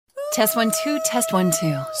Test 1, 2, test 1,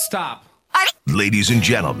 2. Stop. Ladies and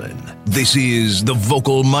gentlemen, this is The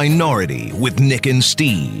Vocal Minority with Nick and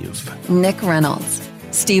Steve. Nick Reynolds,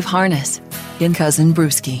 Steve Harness, and Cousin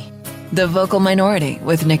Brewski. The Vocal Minority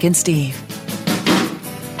with Nick and Steve.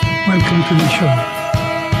 Welcome to the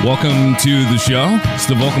show. Welcome to the show. It's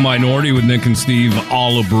The Vocal Minority with Nick and Steve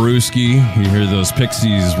Brewski. You hear those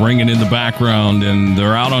Pixies ringing in the background, and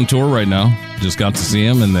they're out on tour right now. Just got to see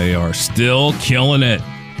them, and they are still killing it.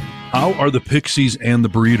 How are the Pixies and the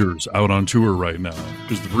Breeders out on tour right now?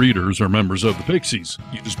 Because the Breeders are members of the Pixies.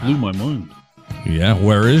 You just blew my mind. Yeah,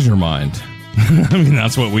 where is your mind? I mean,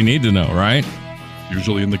 that's what we need to know, right?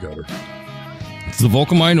 Usually in the gutter. It's The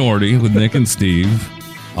Vocal Minority with Nick and Steve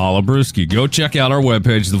Brewski. Go check out our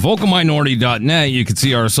webpage, thevocalminority.net. You can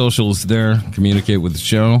see our socials there, communicate with the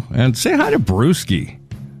show, and say hi to Brewski.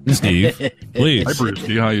 Steve, please. Hi,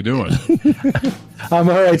 Brewski. How you doing? I'm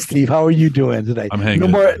all right, Steve. How are you doing today? I'm hanging. No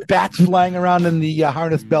more bats flying around in the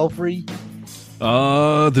harness belfry?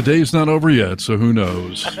 The day's not over yet, so who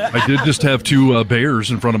knows? I did just have two bears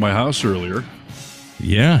in front of my house earlier.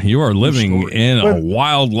 Yeah, you are living in a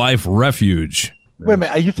wildlife refuge. Wait a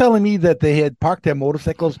minute. Are you telling me that they had parked their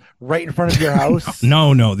motorcycles right in front of your house?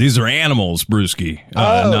 No. These are animals, Brewski.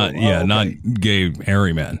 Not gay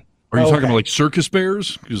hairy men. Are you talking about like circus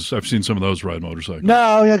bears? Because I've seen some of those ride motorcycles.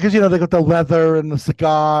 No, yeah, because, they got the leather and the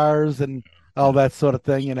cigars and all that sort of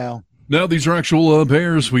thing, No, these are actual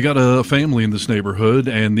bears. We got a family in this neighborhood,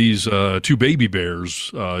 and these two baby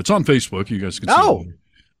bears, it's on Facebook. You guys can see them.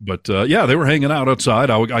 But, they were hanging out outside.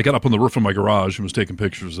 I got up on the roof of my garage and was taking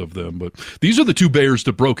pictures of them. But these are the two bears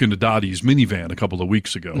that broke into Dottie's minivan a couple of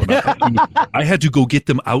weeks ago. And I had to go get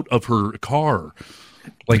them out of her car.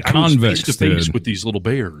 Like I was face-to-face with these little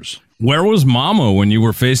bears. Where was Mama when you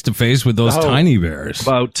were face-to-face with those tiny bears?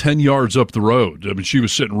 About 10 yards up the road. I mean, she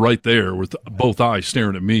was sitting right there with both eyes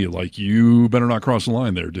staring at me like, you better not cross the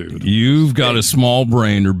line there, dude. You've got a small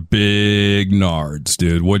brain or big nards,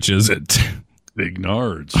 dude. Which is it? Big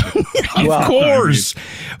nards. Of course.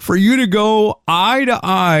 For you to go eye to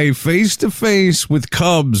eye, face to face with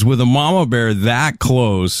cubs with a mama bear that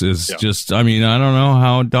close is just, I mean, I don't know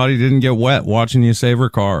how Dottie didn't get wet watching you save her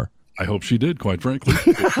car. I hope she did, quite frankly.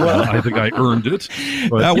 I think I earned it.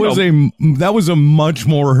 But, that was a much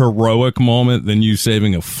more heroic moment than you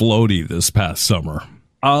saving a floaty this past summer.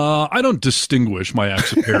 I don't distinguish my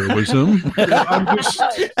acts of heroism. I'm just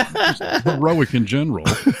heroic in general.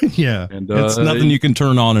 Yeah. And it's nothing you can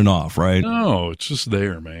turn on and off, right? No, it's just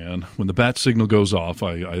there, man. When the bat signal goes off,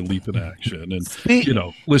 I leap in action.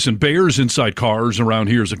 And, listen, bears inside cars around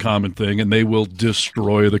here is a common thing, and they will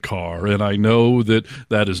destroy the car. And I know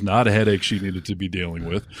that is not a headache she needed to be dealing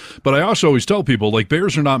with. But I also always tell people, like,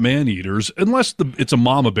 bears are not man-eaters. Unless it's a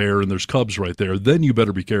mama bear and there's cubs right there, then you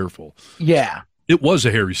better be careful. Yeah. It was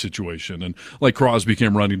a hairy situation, and like Crosby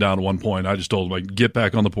came running down at one point. I just told him, like, get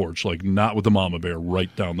back on the porch, like not with the mama bear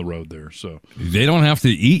right down the road there. So they don't have to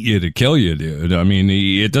eat you to kill you, dude. I mean,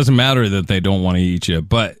 it doesn't matter that they don't want to eat you,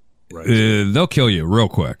 but they'll kill you real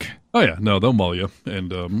quick. Oh, yeah. No, they'll maul you.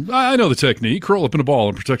 And I know the technique. Curl up in a ball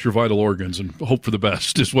and protect your vital organs and hope for the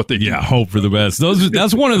best is what they do. Yeah, hope for the best.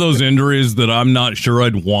 That's one of those injuries that I'm not sure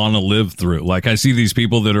I'd want to live through. Like, I see these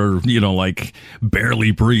people that are, like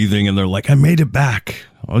barely breathing, and they're like, I made it back.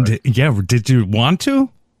 Oh, did you want to?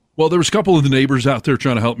 Well, there was a couple of the neighbors out there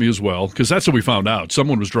trying to help me as well, because that's how we found out.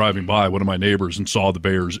 Someone was driving by, one of my neighbors, and saw the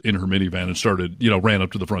bears in her minivan and started, ran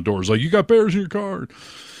up to the front door. It was like, you got bears in your car.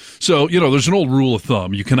 So, there's an old rule of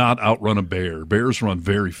thumb. You cannot outrun a bear. Bears run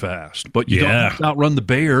very fast. But you don't have to outrun the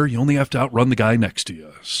bear. You only have to outrun the guy next to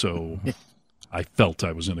you. So I felt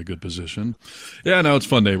I was in a good position. Yeah, no, it's a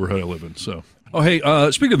fun neighborhood I live in. So,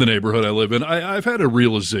 speaking of the neighborhood I live in, I've had a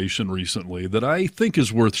realization recently that I think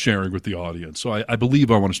is worth sharing with the audience. So I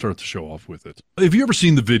believe I want to start the show off with it. Have you ever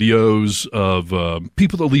seen the videos of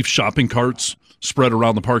people that leave shopping carts spread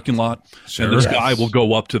around the parking lot? Sure. And this guy will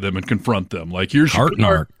go up to them and confront them. Like, here's your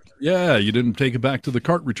cart. Yeah, you didn't take it back to the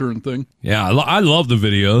cart return thing. Yeah, I love the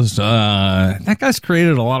videos. That guy's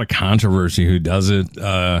created a lot of controversy who does it.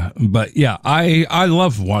 But yeah, I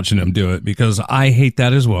love watching him do it because I hate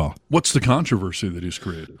that as well. What's the controversy that he's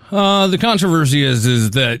created? The controversy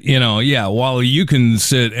is that, while you can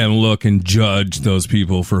sit and look and judge those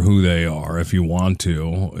people for who they are if you want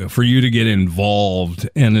to, for you to get involved,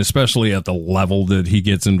 and especially at the level that he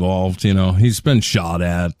gets involved, he's been shot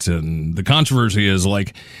at. And the controversy is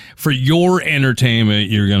like, for your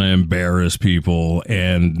entertainment, you're going to embarrass people,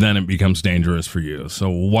 and then it becomes dangerous for you. So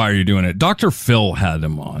why are you doing it? Dr. Phil had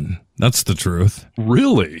him on. That's the truth.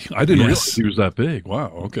 Really? I didn't realize he was that big. Wow.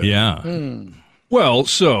 Okay. Yeah. Well,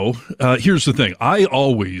 so here's the thing. I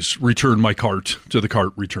always return my cart to the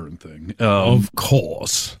cart return thing. Of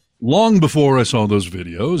course. Long before I saw those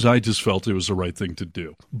videos, I just felt it was the right thing to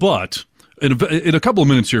do. But in a couple of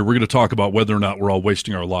minutes here, we're going to talk about whether or not we're all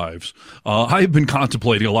wasting our lives. I've been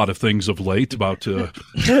contemplating a lot of things of late about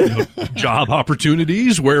job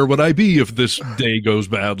opportunities. Where would I be if this day goes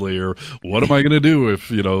badly, or what am I going to do if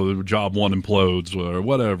job one implodes or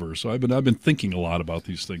whatever? So I've been thinking a lot about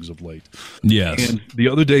these things of late. Yes. And the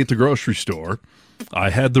other day at the grocery store, I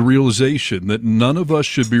had the realization that none of us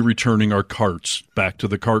should be returning our carts back to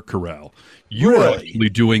the cart corral. You're actually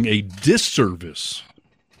doing a disservice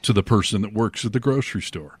to the person that works at the grocery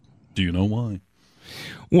store. Do you know why?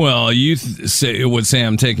 Well, you would say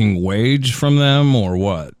I'm taking wage from them or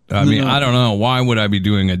what? I mean, I don't know. Why would I be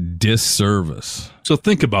doing a disservice? So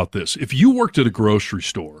think about this. If you worked at a grocery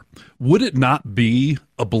store, would it not be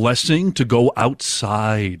a blessing to go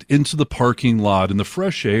outside into the parking lot in the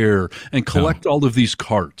fresh air and collect all of these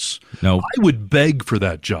carts? No. I would beg for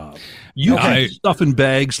that job. You have stuff in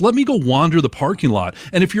bags. Let me go wander the parking lot.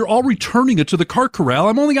 And if you're all returning it to the cart corral,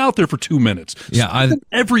 I'm only out there for 2 minutes. Yeah,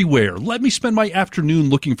 everywhere. Let me spend my afternoon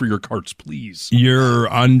looking for your carts, please. You're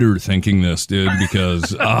underthinking this, dude,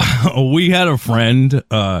 because we had a friend,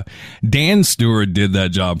 Dan Stewart did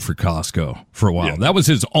that job for Costco for a while. Yeah. That was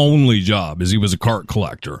his only job, is he was a cart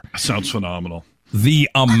collector. Sounds phenomenal. The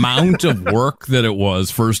amount of work that it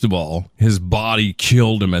was, first of all, his body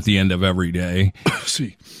killed him at the end of every day.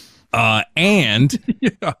 See. And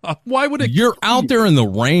why would it? You're out there in the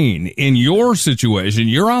rain. In your situation,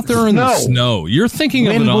 you're out there in the snow. You're thinking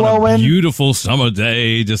of it on a beautiful summer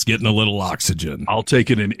day, just getting a little oxygen. I'll take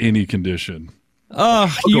it in any condition.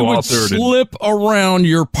 You would slip around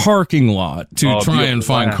your parking lot to try and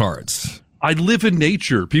find carts. I live in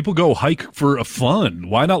nature. People go hike for fun.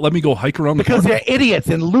 Why not let me go hike around the Because they're idiots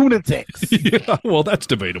and lunatics. Yeah, well, that's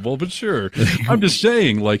debatable, but sure. I'm just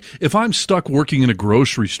saying, like, if I'm stuck working in a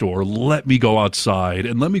grocery store, let me go outside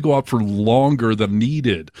and let me go out for longer than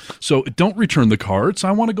needed. So don't return the carts. I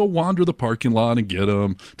want to go wander the parking lot and get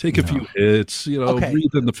them, take a few hits,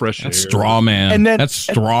 breathe in the fresh air. Straw man. That's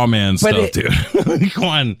straw man stuff, dude. Come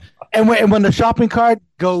on. And when the shopping cart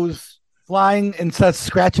goes flying and starts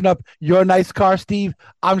scratching up your nice car, Steve,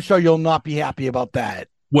 I'm sure you'll not be happy about that.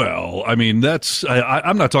 Well, I mean,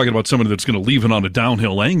 I'm not talking about somebody that's going to leave it on a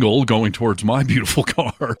downhill angle going towards my beautiful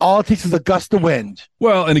car. All it takes is a gust of wind.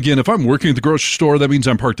 Well, and again, if I'm working at the grocery store, that means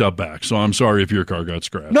I'm parked out back. So I'm sorry if your car got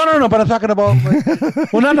scratched. No, but I'm talking about,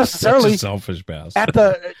 well, not necessarily. Such a selfish bastard.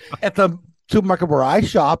 At the supermarket where I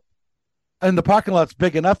shop, and the parking lot's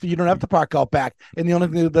big enough that you don't have to park out back. And the only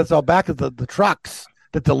thing that's out back is the trucks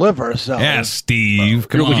that deliver. So yeah, Steve,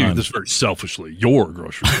 you're looking at this very selfishly. Your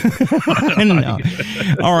grocery store. No.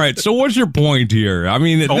 All right, so what's your point here? I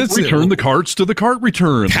mean, don't return the carts to the cart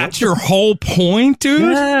return. That's your whole point, dude.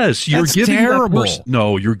 Yes, you're That's giving terrible.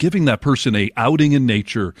 You're giving that person a outing in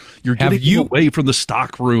nature. You're getting them away from the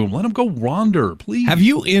stock room. Let them go wander, please. Have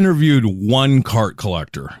you interviewed one cart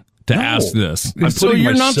collector to ask this? I'm putting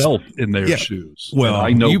myself in their shoes. Well,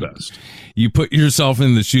 I know best. You put yourself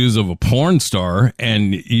in the shoes of a porn star,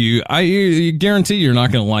 and you guarantee you're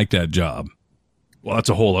not going to like that job. Well, that's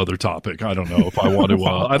a whole other topic. I don't know if I want to.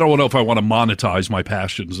 I don't know if I want to monetize my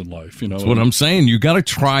passions in life. That's what I'm saying. You got to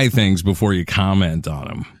try things before you comment on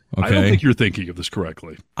them. Okay? I don't think you're thinking of this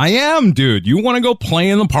correctly. I am, dude. You want to go play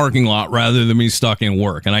in the parking lot rather than be stuck in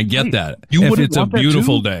work, and I get that. If it's a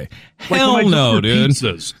beautiful day. Hell no, dude.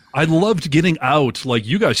 Pizzas. I loved getting out. Like,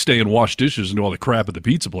 you guys stay and wash dishes and do all the crap at the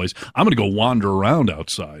pizza place. I'm going to go wander around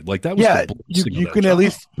outside. Like, that was the blessing you of can that at job.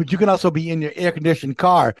 least, but you can also be in your air-conditioned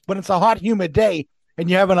car. When it's a hot, humid day and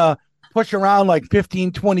you're having to push around like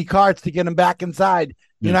 15, 20 carts to get them back inside,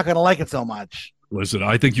 you're not going to like it so much. Listen,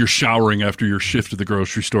 I think you're showering after your shift at the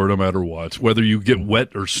grocery store no matter what. Whether you get wet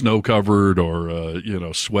or snow-covered or,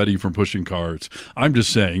 sweaty from pushing carts. I'm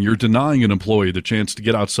just saying, you're denying an employee the chance to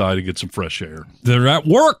get outside and get some fresh air. They're at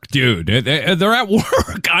work, dude. They're at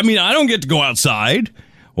work. I mean, I don't get to go outside.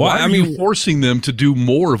 Why are you forcing them to do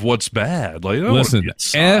more of what's bad? Like, listen,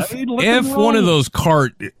 if one of those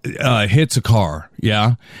cart hits a car,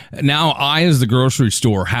 now I, as the grocery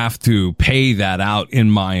store, have to pay that out in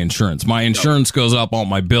my insurance. My insurance goes up, all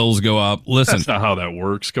my bills go up. Listen, that's not how that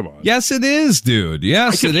works. Come on. Yes, it is, dude.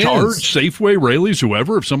 Yes, it is. Safeway, Rayleigh's,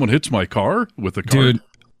 whoever, if someone hits my car with a car. Dude,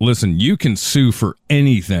 listen, you can sue for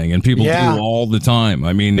anything, and people do all the time.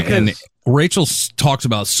 I mean, and Rachel talks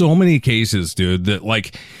about so many cases, dude, that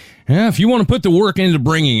if you want to put the work into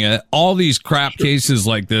bringing it, all these crap cases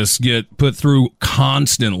like this get put through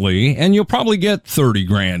constantly, and you'll probably get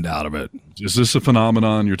 $30,000 out of it. Is this a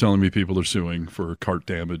phenomenon? You're telling me people are suing for cart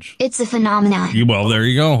damage? It's a phenomenon. Well, there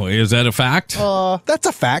you go. Is that a fact? That's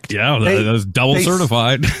a fact. Yeah, that's double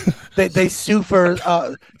certified. They sue for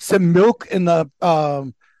some milk in the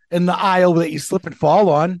aisle that you slip and fall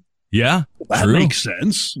on. Yeah, that true. makes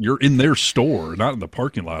sense. You're in their store, not in the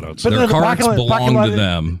parking lot outside. But their carts belong to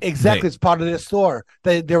them. Exactly, it's part of their store.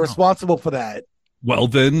 They're responsible for that. Well,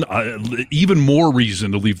 then, even more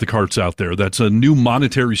reason to leave the carts out there. That's a new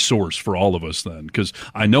monetary source for all of us then, because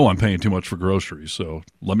I know I'm paying too much for groceries, so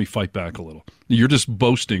let me fight back a little. You're just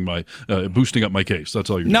boosting up my case.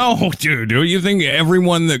 That's all you're doing. No, dude. Do you think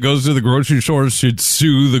everyone that goes to the grocery store should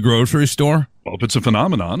sue the grocery store? Well, if it's a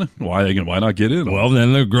phenomenon, why not get in? Well,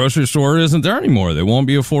 then the grocery store isn't there anymore. They won't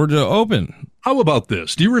be afforded to open. How about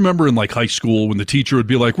this? Do you remember in like high school when the teacher would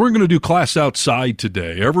be like, we're going to do class outside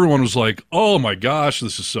today? Everyone was like, oh my gosh,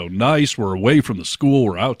 this is so nice. We're away from the school.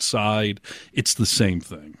 We're outside. It's the same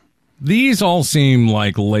thing. These all seem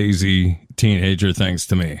like lazy teenager things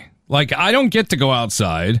to me. Like, I don't get to go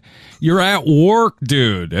outside. You're at work,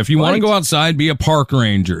 dude. If you want to go outside, be a park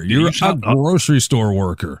ranger. You're a grocery store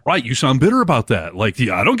worker. Right. You sound bitter about that. Like,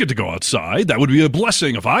 I don't get to go outside. That would be a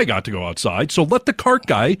blessing if I got to go outside. So let the cart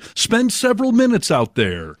guy spend several minutes out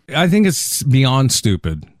there. I think it's beyond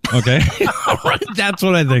stupid. Okay? Right. That's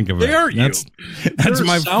what I think of it. There you. That's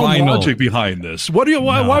my final logic behind this.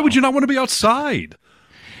 Why would you not want to be outside?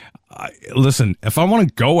 Listen, if I want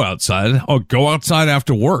to go outside, I'll go outside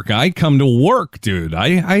after work. I come to work, dude.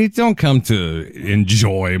 I don't come to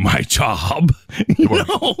enjoy my job.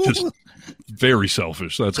 Just very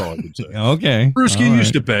selfish. That's all I can say. Okay. Brewski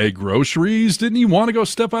used to bag groceries. Didn't he want to go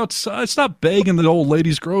step outside? Stop begging the old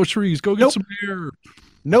lady's groceries. Go get some beer.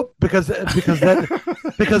 Nope, because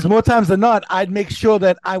more times than not, I'd make sure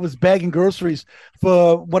that I was bagging groceries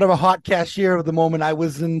for whatever hot cashier of the moment I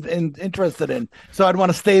was interested in. So I'd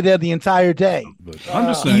want to stay there the entire day. I'm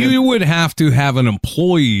just saying, you would have to have an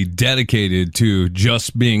employee dedicated to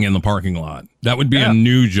just being in the parking lot. That would be a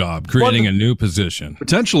new job, creating a new position.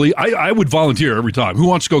 Potentially, I would volunteer every time. Who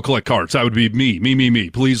wants to go collect carts? That would be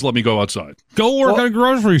me. Please let me go outside. Go work at a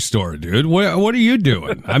grocery store, dude. What are you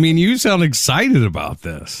doing? I mean, you sound excited about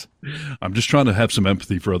this. I'm just trying to have some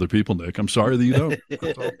empathy for other people, Nick. I'm sorry that you don't.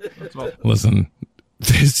 That's all. Listen,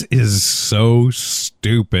 this is so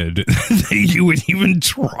stupid that you would even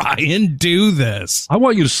try and do this. I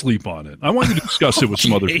want you to sleep on it. I want you to discuss it with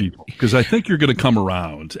some other people, because I think you're going to come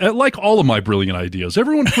around. Like all of my brilliant ideas,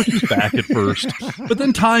 everyone pushes back at first, but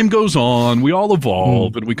then time goes on. We all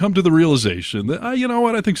evolve, and we come to the realization that, you know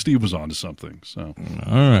what, I think Steve was onto something. So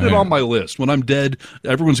all right. Put it on my list. When I'm dead,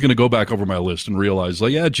 everyone's going to go back over my list and realize,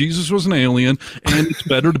 like, yeah, Jesus was an alien, and it's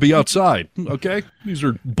better to be outside. Okay? These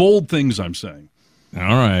are bold things I'm saying. All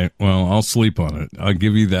right. Well, I'll sleep on it. I'll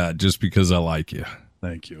give you that just because I like you.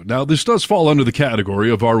 Thank you. Now, this does fall under the category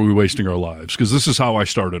of are we wasting our lives? Because this is how I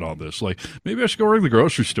started on this. Like, maybe I should go work at the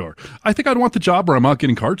grocery store. I think I'd want the job where I'm out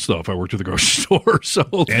getting carts, though, if I worked at the grocery store. So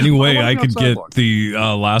anyway, I could get the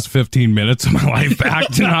last 15 minutes of my life back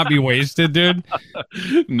to not be wasted, dude.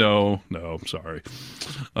 No, sorry.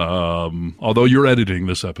 Although you're editing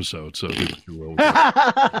this episode, so you will. All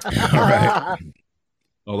right.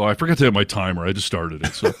 Although I forgot to hit my timer. I just started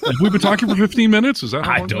it. So we've been talking for 15 minutes? Is that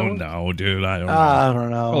how long I don't know, dude. I don't know. I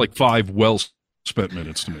don't know. Like 5 well-spent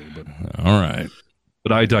minutes to me. But all right.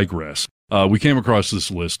 But I digress. We came across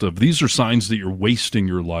this list of these are signs that you're wasting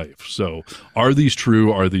your life. So are these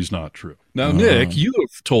true? Are these not true? Now, Nick, you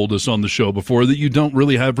have told us on the show before that you don't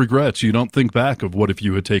really have regrets. You don't think back of what if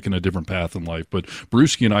you had taken a different path in life. But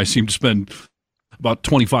Brewski and I seem to spend about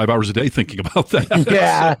 25 hours a day thinking about that.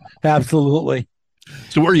 Yeah, absolutely.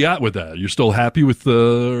 So where are you at with that? You're still happy with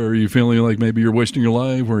or are you feeling like maybe you're wasting your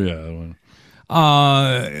life? Where are you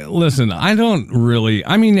at? Listen, I don't really,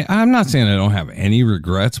 I mean, I'm not saying I don't have any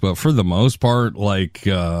regrets, but for the most part, like,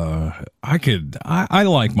 I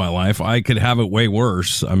like my life. I could have it way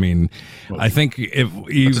worse. I mean, I think if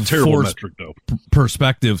you That's a terrible force metric, though.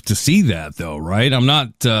 Perspective to see that, though, right? I'm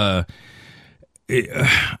not, do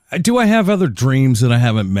I have other dreams that I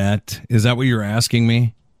haven't met? Is that what you're asking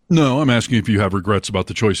me? No, I'm asking if you have regrets about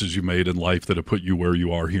the choices you made in life that have put you where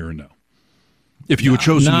you are here and now. If you had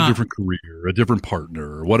chosen a different career, a different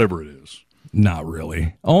partner, or whatever it is. Not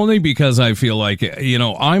really. Only because I feel like,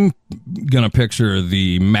 I'm going to picture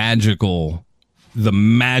the magical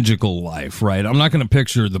life, right? I'm not going to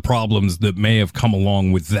picture the problems that may have come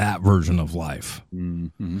along with that version of life.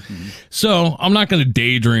 Mm-hmm. So I'm not going to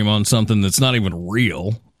daydream on something that's not even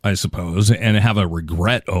real, I suppose, and have a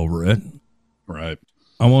regret over it. Right.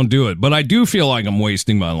 I won't do it. But I do feel like I'm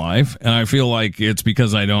wasting my life, and I feel like it's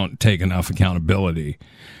because I don't take enough accountability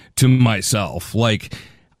to myself. Like,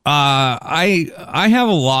 I have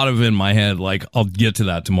a lot of in my head, like, I'll get to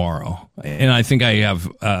that tomorrow. And I think I have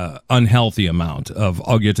unhealthy amount of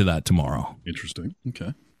I'll get to that tomorrow. Interesting.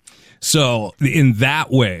 Okay. So in that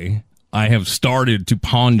way, I have started to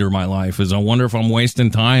ponder my life as I wonder if I'm wasting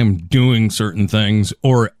time doing certain things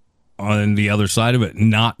or on the other side of it,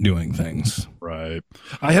 not doing things. Right.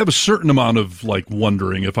 I have a certain amount of like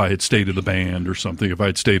wondering if I had stayed in the band or something, if I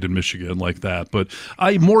had stayed in Michigan like that. But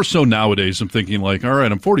I more so nowadays am thinking like, all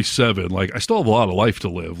right, I'm 47. Like I still have a lot of life to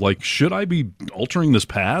live. Like, should I be altering this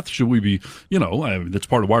path? Should we be, I mean, that's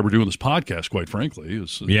part of why we're doing this podcast, quite frankly,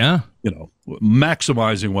 is,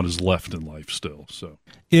 maximizing what is left in life still. So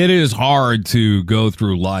it is hard to go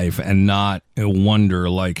through life and not wonder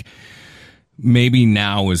like, maybe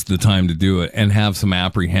now is the time to do it and have some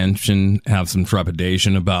apprehension, have some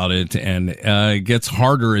trepidation about it. And it gets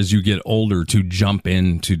harder as you get older to jump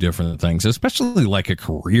into different things, especially like a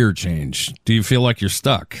career change. Do you feel like you're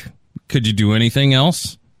stuck? Could you do anything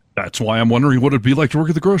else? That's why I'm wondering what it'd be like to work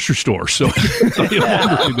at the grocery store. So I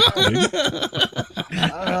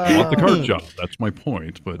want the cart job. That's my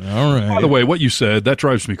point. But all right. By the way, what you said, that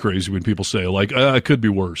drives me crazy when people say, like, it could be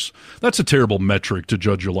worse. That's a terrible metric to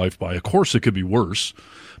judge your life by. Of course it could be worse.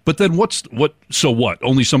 But then so what?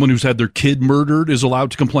 Only someone who's had their kid murdered is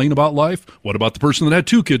allowed to complain about life? What about the person that had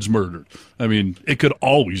 2 kids murdered? I mean, it could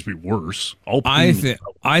always be worse. I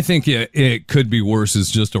think it could be worse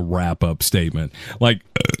is just a wrap-up statement. Like,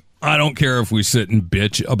 I don't care if we sit and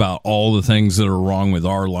bitch about all the things that are wrong with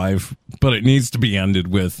our life, but it needs to be ended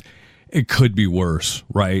with, it could be worse,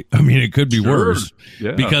 right? I mean, it could be worse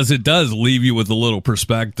because it does leave you with a little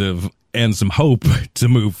perspective and some hope to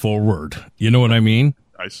move forward. You know what I mean?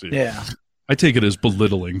 I see. Yeah. I take it as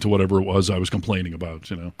belittling to whatever it was I was complaining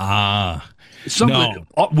about, No.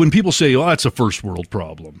 When people say, "Oh, that's a first world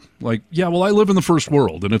problem," like, yeah, well, I live in the first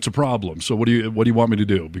world and it's a problem. So what do you want me to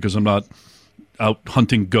do? Because I'm not out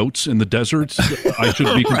hunting goats in the desert, I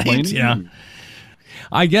should be complaining? Right, yeah.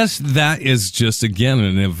 I guess that is just, again,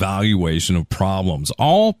 an evaluation of problems.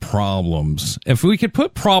 All problems, if we could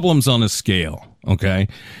put problems on a scale, okay,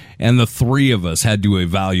 and the 3 of us had to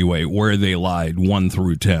evaluate where they lied 1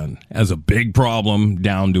 through 10 as a big problem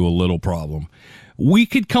down to a little problem, we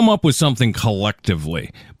could come up with something collectively.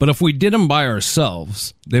 But if we did them by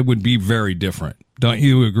ourselves, they would be very different. Don't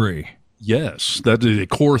you agree? Yes, that is a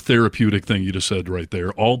core therapeutic thing you just said right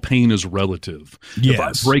there. All pain is relative. Yes. If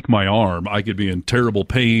I break my arm, I could be in terrible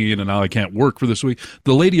pain and now I can't work for this week.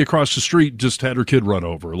 The lady across the street just had her kid run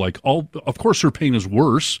over. Like, of course her pain is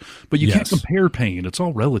worse, but you can't compare pain. It's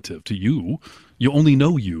all relative to you. You only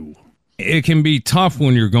know you. It can be tough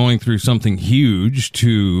when you're going through something huge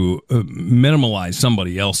to minimize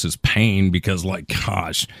somebody else's pain because, like,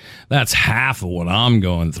 gosh, that's half of what I'm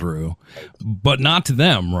going through, but not to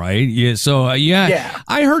them, right? Yeah. So,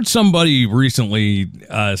 I heard somebody recently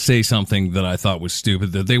say something that I thought was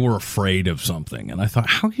stupid, that they were afraid of something. And I thought,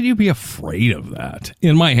 how could you be afraid of that?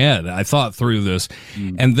 In my head, I thought through this,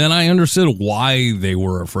 and then I understood why they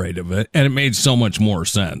were afraid of it, and it made so much more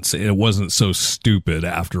sense. It wasn't so stupid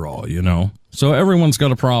after all, you know? So everyone's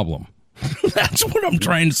got a problem. That's what I'm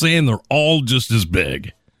trying to say, and they're all just as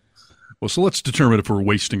big. Well, so let's determine if we're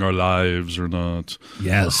wasting our lives or not.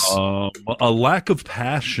 Yes. A lack of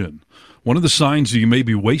passion. One of the signs that you may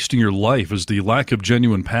be wasting your life is the lack of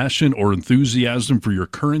genuine passion or enthusiasm for your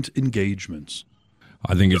current engagements.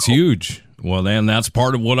 I think it's huge. Well, then that's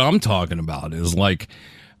part of what I'm talking about is like,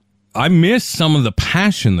 I miss some of the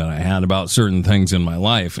passion that I had about certain things in my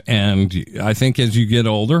life. And I think as you get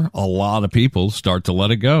older, a lot of people start to let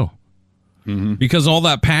it go. Mm-hmm. Because all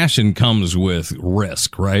that passion comes with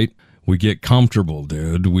risk, right? We get comfortable,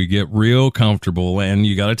 dude. We get real comfortable, and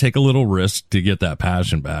you got to take a little risk to get that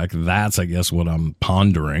passion back. That's, I guess, what I'm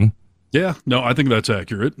pondering. Yeah, no, I think that's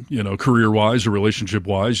accurate. You know, career-wise or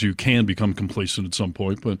relationship-wise, you can become complacent at some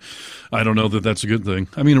point, but I don't know that that's a good thing.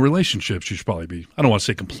 I mean, in relationships, you should probably be, I don't want to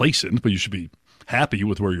say complacent, but you should be happy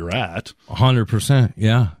with where you're at. 100%,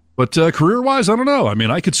 yeah. But career-wise, I don't know. I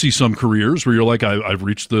mean, I could see some careers where you're like, I've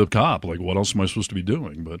reached the top. Like, what else am I supposed to be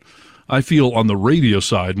doing? But I feel on the radio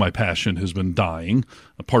side, my passion has been dying,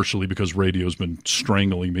 partially because radio's been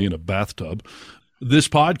strangling me in a bathtub. This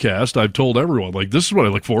podcast, I've told everyone, like, this is what I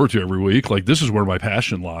look forward to every week. Like, this is where my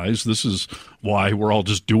passion lies. This is why we're all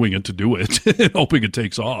just doing it to do it, hoping it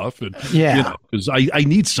takes off. And, because I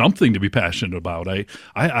need something to be passionate about.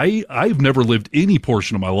 I've never lived any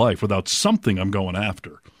portion of my life without something I'm going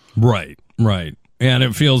after. Right. And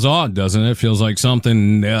it feels odd, doesn't it? It feels like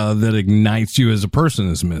something that ignites you as a person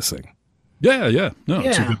is missing. Yeah. No,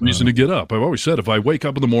 it's a good reason to get up. I've always said if I wake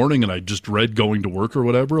up in the morning and I just dread going to work or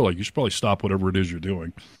whatever, like, you should probably stop whatever it is you're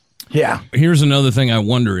doing. Yeah. Here's another thing I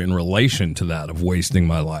wonder in relation to that of wasting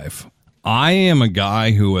my life. I am a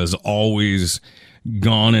guy who has always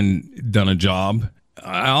gone and done a job.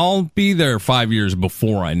 I'll be there 5 years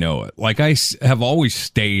before I know it. Like have always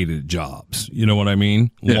stayed at jobs. You know what I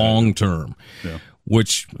mean? Yeah. Long term. Yeah.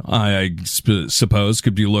 Which I suppose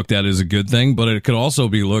could be looked at as a good thing, but it could also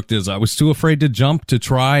be looked as I was too afraid to jump to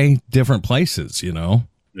try different places, you know?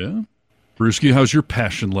 Yeah. Brewski, how's your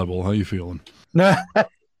passion level? How you feeling?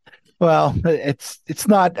 Well, it's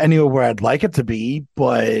not anywhere where I'd like it to be,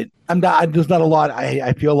 but there's not a lot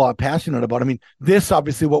I feel a lot passionate about. I mean, this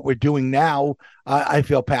obviously what we're doing now, I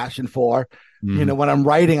feel passion for. Mm. You know, when I'm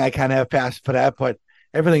writing, I kind of have passion for that, but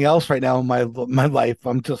everything else right now in my life,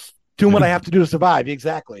 I'm just doing what I have to do to survive.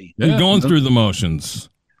 Exactly. You're going through the motions.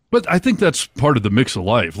 But I think that's part of the mix of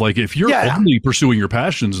life. Like, if you're only pursuing your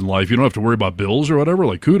passions in life, you don't have to worry about bills or whatever.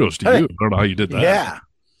 Like, kudos to you. I don't know how you did that.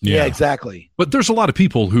 Yeah, exactly. But there's a lot of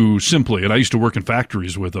people who simply, and I used to work in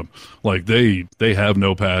factories with them, like they have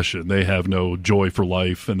no passion, they have no joy for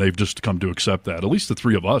life, and they've just come to accept that. At least the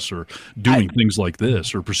three of us are doing things like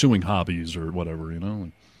this or pursuing hobbies or whatever, you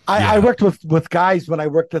know. I worked with guys when I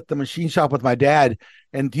worked at the machine shop with my dad,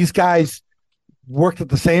 and these guys worked at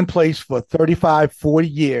the same place for 35, 40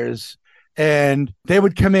 years, and they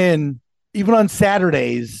would come in even on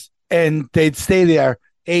Saturdays, and they'd stay there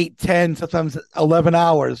 8, 10, sometimes 11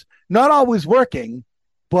 hours, not always working,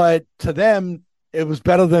 but to them, it was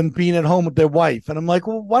better than being at home with their wife. And I'm like,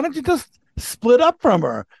 well, why don't you just split up from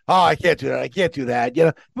her? Oh, I can't do that. I can't do that. You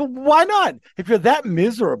know, but why not? If you're that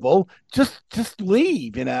miserable, just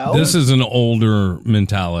leave, you know? This is an older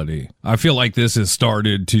mentality. I feel like this has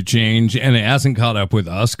started to change, and it hasn't caught up with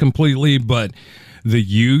us completely, but the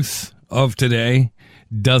youth of today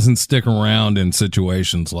doesn't stick around in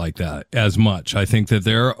situations like that as much. I think that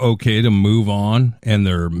they're okay to move on, and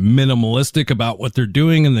they're minimalistic about what they're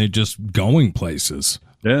doing, and they're just going places.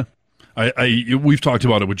 Yeah. We've talked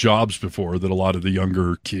about it with jobs before, that a lot of the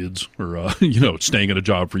younger kids are, staying at a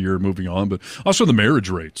job for a year and moving on, but also the marriage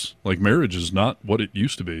rates. Like, marriage is not what it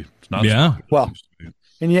used to be. It's not. Yeah. Well,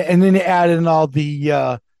 and then you add in all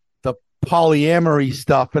the polyamory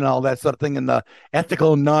stuff and all that sort of thing, and the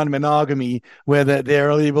ethical non-monogamy, where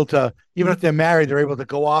they're able to, even if they're married, they're able to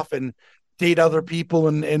go off and date other people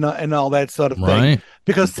and all that sort of thing. Right.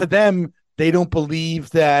 Because to them, they don't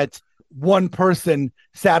believe that one person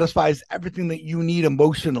satisfies everything that you need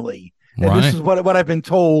emotionally. And this is what I've been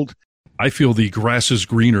told. I feel the grass is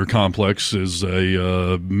greener complex is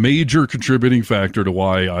a major contributing factor to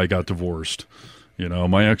why I got divorced. You know,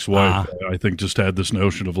 my ex-wife, I think, just had this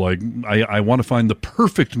notion of like, I want to find the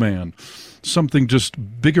perfect man, something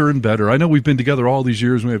just bigger and better. I know we've been together all these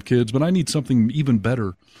years and we have kids, but I need something even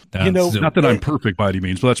better. Not that I'm perfect by any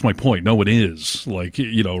means, but that's my point. No, it is. Like,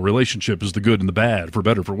 relationship is the good and the bad, for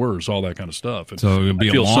better, for worse, all that kind of stuff. And so it'll be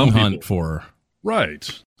a long hunt for her.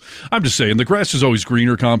 Right. I'm just saying, the grass is always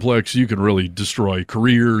greener complex. You can really destroy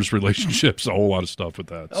careers, relationships, a whole lot of stuff with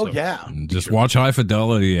that. Oh, yeah. Just watch High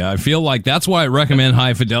Fidelity. I feel like that's why I recommend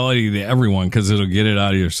High Fidelity to everyone, because it'll get it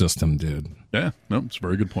out of your system, dude. Yeah, no, it's a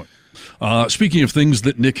very good point. Speaking of things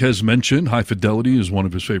that Nick has mentioned, High Fidelity is one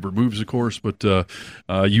of his favorite movies, of course, but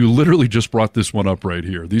you literally just brought this one up right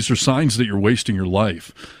here. These are signs that you're wasting your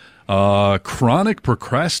life. Chronic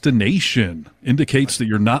procrastination indicates that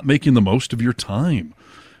you're not making the most of your time.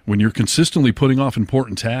 When you're consistently putting off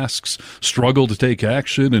important tasks, struggle to take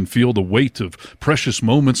action, and feel the weight of precious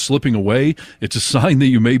moments slipping away, it's a sign that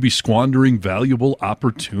you may be squandering valuable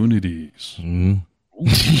opportunities.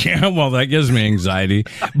 Yeah, well, that gives me anxiety.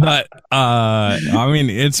 But,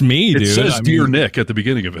 it's me, dude. It says Dear Nick at the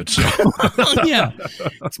beginning of it. So. Yeah,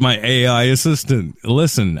 it's my AI assistant.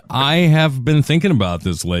 Listen, I have been thinking about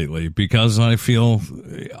this lately because I feel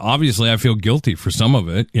guilty for some of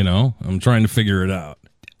it, I'm trying to figure it out.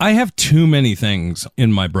 I have too many things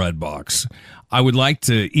in my bread box. I would like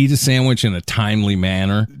to eat a sandwich in a timely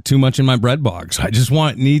manner. Too much in my bread box. I just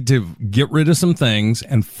need to get rid of some things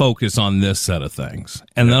and focus on this set of things.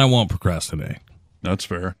 And then I won't procrastinate. That's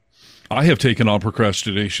fair. I have taken on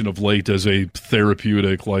procrastination of late as a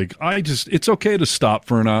therapeutic. Like, it's okay to stop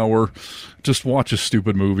for an hour, just watch a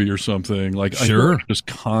stupid movie or something. Like, sure. I'm just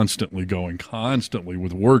constantly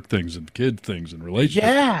with work things and kid things and relationships.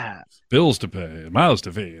 Yeah. Bills to pay, mouths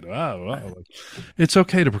to feed. It's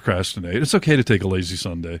okay to procrastinate. It's okay to take a lazy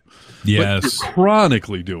Sunday. Yes. But if you're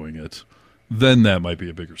chronically doing it, then that might be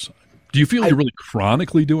a bigger sign. Do you feel you're really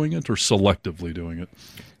chronically doing it or selectively doing it?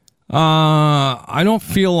 I don't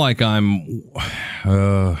feel like I'm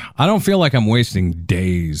wasting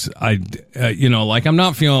days. Like I'm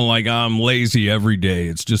not feeling like I'm lazy every day.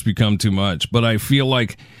 It's just become too much. But I feel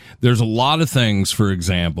like there's a lot of things, for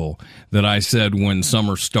example, that I said when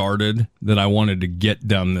summer started that I wanted to get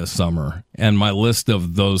done this summer. And my list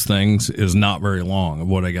of those things is not very long of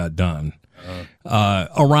what I got done.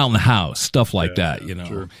 Around the house, stuff like that,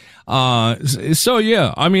 Sure. So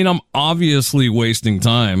yeah, I mean, I'm obviously wasting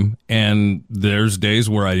time, and there's days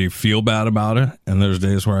where I feel bad about it, and there's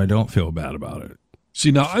days where I don't feel bad about it. See,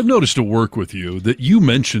 now I've noticed at work with you that you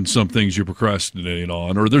mentioned some things you procrastinate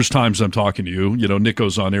on, or there's times I'm talking to you, Nick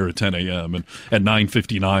goes on air at 10 a.m. and at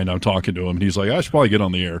 9:59 I'm talking to him, and he's like, I should probably get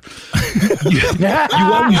on the air.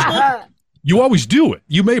 You always do it.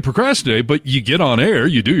 You may procrastinate, but you get on air,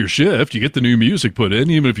 you do your shift, you get the new music put in,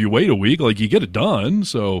 even if you wait a week, like you get it done.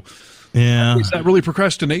 So yeah. Is that really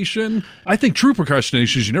procrastination? I think true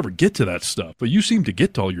procrastination is you never get to that stuff, but you seem to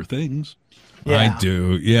get to all your things. Yeah. I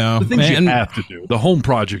do, yeah. The things you have to do. The home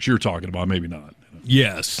projects you're talking about, maybe not.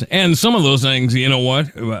 Yes, and some of those things, you know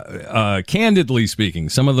what? Candidly speaking,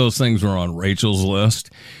 some of those things were on Rachel's list,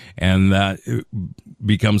 and that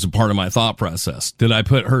becomes a part of my thought process. Did I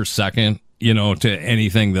put her second? To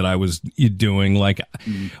anything that I was doing, like,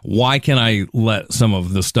 why can I let some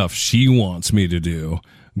of the stuff she wants me to do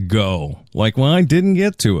go? Like, well, I didn't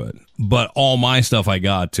get to it, but all my stuff I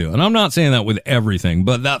got to. And I'm not saying that with everything,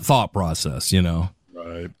 but that thought process,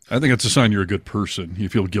 Right. I think it's a sign you're a good person. You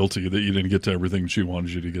feel guilty that you didn't get to everything she wanted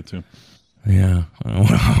you to get to. Yeah,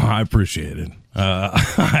 I appreciate it.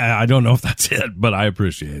 I don't know if that's it, but I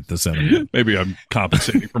appreciate the sentiment. Maybe I'm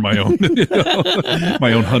compensating for my own,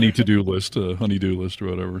 my own honey-to-do list, honey-do list or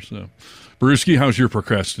whatever. So, Brewski, how's your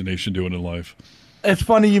procrastination doing in life? It's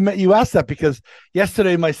funny you asked that because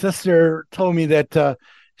yesterday my sister told me that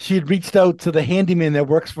she had reached out to the handyman that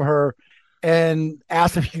works for her and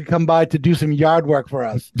asked if he could come by to do some yard work for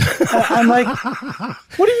us. I'm like,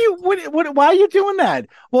 why are you doing that?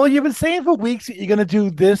 Well, you've been saying for weeks that you're going to do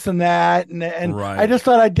this and that. And right. I just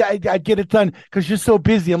thought I'd get it done because you're so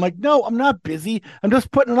busy. I'm like, no, I'm not busy. I'm just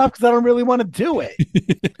putting it up because I don't really want to do it.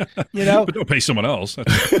 But don't pay someone else. But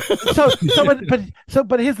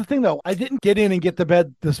here's the thing though. I didn't get in and get to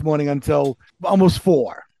bed this morning until almost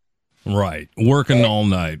 4. Right. Working all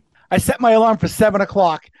night. I set my alarm for 7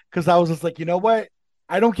 o'clock because I was just like, you know what?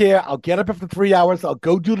 I don't care. I'll get up after 3 hours. I'll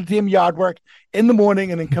go do the damn yard work in the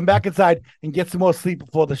morning and then come back inside and get some more sleep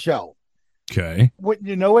before the show. Okay.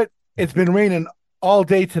 You know what? It's been raining all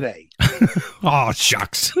day today. Oh,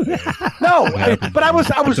 shucks. But I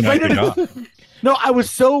was ready to. No, I was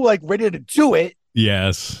so ready to do it.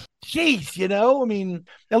 Yes. Jeez, I mean,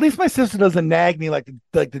 at least my sister doesn't nag me like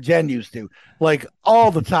the Jen used to,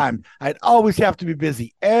 all the time. I'd always have to be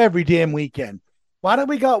busy every damn weekend. Why don't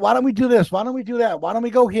we go? Why don't we do this? Why don't we do that? Why don't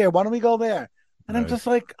we go here? Why don't we go there? And right. I'm just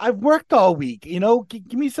like, I've worked all week,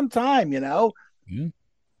 give me some time, Yeah.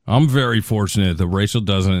 I'm very fortunate that Rachel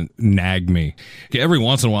doesn't nag me. Every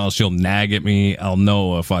once in a while, she'll nag at me. I'll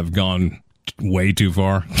know if I've gone way too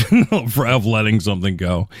far of letting something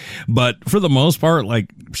go. But for the most part,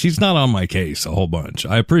 she's not on my case a whole bunch.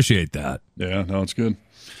 I appreciate that. Yeah, no, it's good.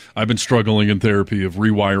 I've been struggling in therapy of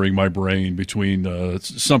rewiring my brain between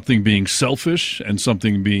something being selfish and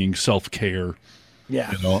something being self-care.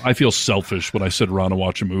 Yeah. I feel selfish when I sit around and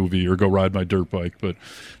watch a movie or go ride my dirt bike, but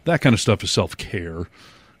that kind of stuff is self-care.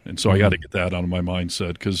 And so I got to get that out of my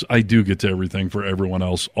mindset because I do get to everything for everyone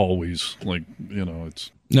else always.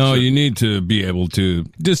 It's... No, you need to be able to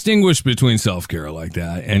distinguish between self-care like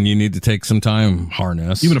that, and you need to take some time,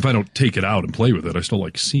 Harness. Even if I don't take it out and play with it, I still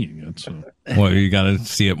like seeing it. So. Well, you got to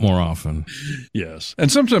see it more often. Yes. And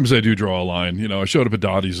sometimes I do draw a line. I showed up at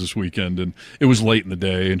Dottie's this weekend, and it was late in the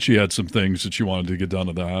day, and she had some things that she wanted to get done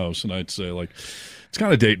at the house, and I'd say, it's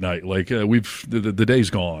kind of date night. The day's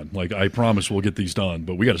gone. I promise we'll get these done,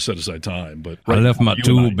 but we got to set aside time. But I left my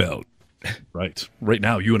tool belt. Right. Right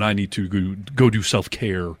now, you and I need to go do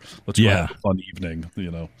self-care. Let's go have a fun evening,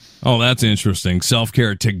 Oh, that's interesting.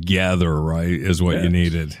 Self-care together, right, is what you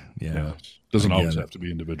needed. Yeah. Doesn't always have to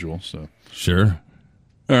be individual. So Sure.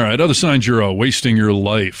 All right. Other signs you're wasting your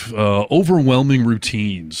life. Overwhelming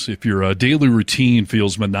routines. If your daily routine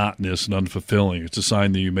feels monotonous and unfulfilling, it's a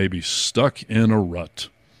sign that you may be stuck in a rut.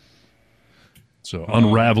 So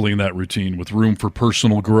unraveling that routine with room for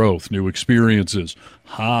personal growth, new experiences,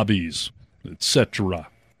 hobbies, etc.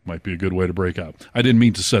 might be a good way to break out. I didn't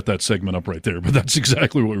mean to set that segment up right there, but that's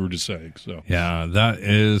exactly what we were just saying. So yeah,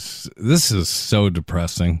 this is so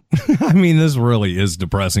depressing. I mean, this really is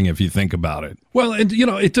depressing if you think about it. Well, and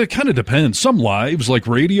it kind of depends. Some lives, like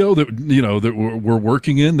radio, that we're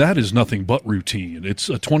working in, that is nothing but routine. It's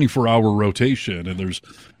a 24-hour rotation, and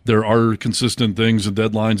there are consistent things and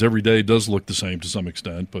deadlines. Every day does look the same to some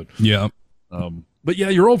extent, but yeah. But yeah,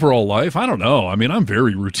 your overall life, I don't know. I mean, I'm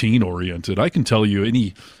very routine oriented. I can tell you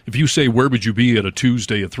if you say, where would you be at a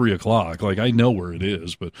Tuesday at 3:00? Like, I know where it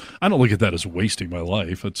is, but I don't look at that as wasting my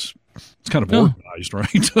life. It's kind of organized,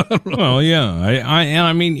 right? I don't know. Well, yeah.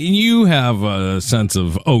 I mean, you have a sense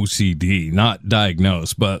of OCD, not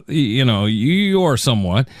diagnosed, but you are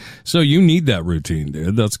somewhat. So you need that routine,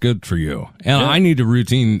 dude. That's good for you. And I need a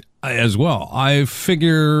routine as well. I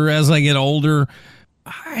figure as I get older,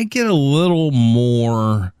 I get a little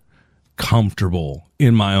more comfortable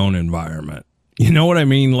in my own environment. You know what I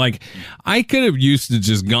mean? Like, I could have used to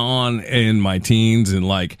just gone in my teens and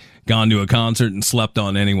like gone to a concert and slept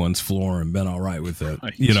on anyone's floor and been all right with it,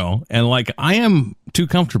 right. And like, I am too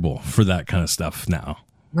comfortable for that kind of stuff now.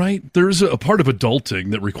 Right. There's a part of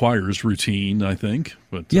adulting that requires routine, I think.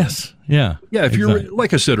 But yes. Yeah. Yeah. If you're,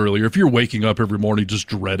 like I said earlier, if you're waking up every morning just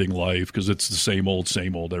dreading life because it's the same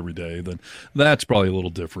old every day, then that's probably a little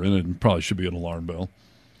different and probably should be an alarm bell.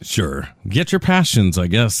 Sure. Get your passions, I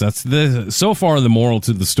guess. That's so far the moral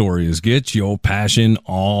to the story is get your passion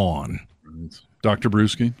on. Right. Dr.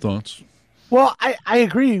 Brewski, thoughts? Well, I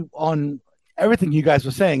agree on everything you guys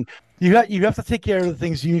were saying. You have to take care of the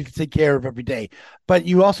things you need to take care of every day, but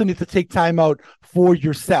you also need to take time out for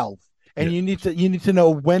yourself, and you need to know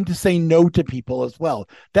when to say no to people as well.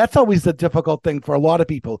 That's always the difficult thing for a lot of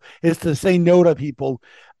people, is to say no to people,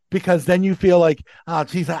 because then you feel like, oh,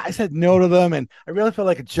 geez, I said no to them, and I really feel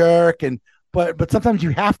like a jerk. But sometimes you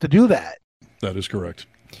have to do that. That is correct.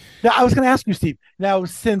 Now, I was going to ask you, Steve. Now,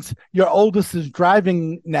 since your oldest is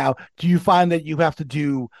driving now, do you find that you have to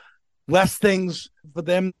do less things for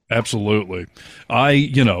them? Absolutely.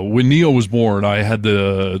 When Neo was born, I had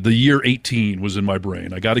the year 18 was in my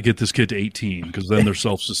brain. I got to get this kid to 18 because then they're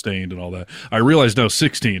self-sustained and all that. I realize now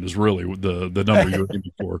 16 is really the number you're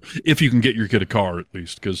aiming for, if you can get your kid a car at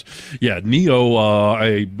least. Because, Neo,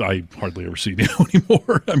 I hardly ever see Neo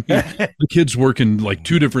anymore. I mean, the kid's working like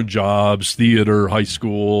 2 different jobs, theater, high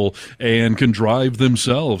school, and can drive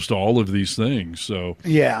themselves to all of these things. So,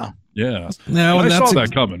 yeah. Yeah. Now, I saw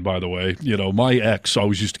that coming, by the way. My ex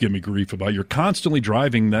always used to give me grief about, you're constantly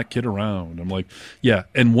driving that kid around. I'm like, yeah,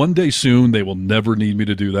 and one day soon they will never need me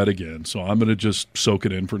to do that again. So I'm going to just soak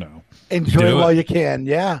it in for now. Enjoy it while you can,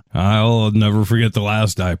 yeah. I'll never forget the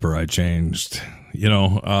last diaper I changed.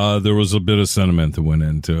 There was a bit of sentiment that went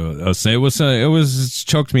into it. It was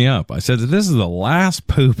choked me up. I said, this is the last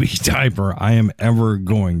poopy diaper I am ever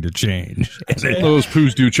going to change. Those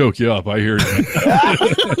poos do choke you up. I hear you.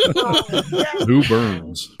 Who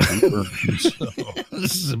burns?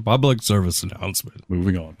 This is a public service announcement.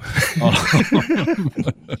 Moving on.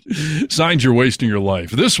 Signs you're wasting your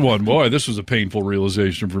life. This one, boy, this was a painful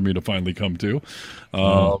realization for me to finally come to.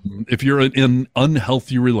 If you're in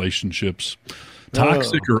unhealthy relationships,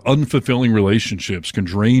 toxic or unfulfilling relationships can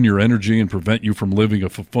drain your energy and prevent you from living a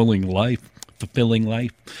fulfilling life.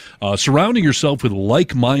 Surrounding yourself with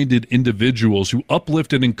like-minded individuals who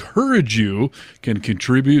uplift and encourage you can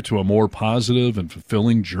contribute to a more positive and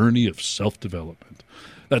fulfilling journey of self-development.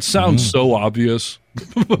 That sounds so obvious.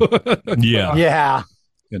 Yeah. Yeah.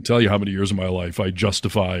 Can't tell you how many years of my life I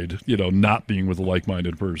justified, not being with a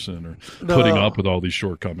like-minded person or putting up with all these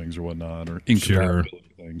shortcomings or whatnot, or incompatibility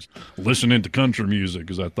things. Listening to country music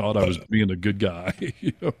because I thought I was being a good guy.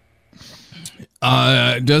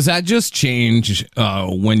 Does that just change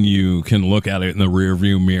when you can look at it in the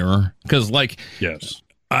rearview mirror? Because, yes.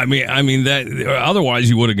 I mean that otherwise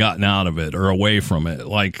you would have gotten out of it or away from it.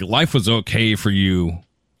 Like, life was okay for you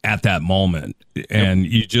at that moment, and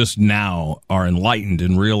you just now are enlightened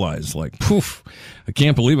and realize, like, poof, I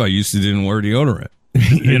can't believe I used to didn't wear deodorant.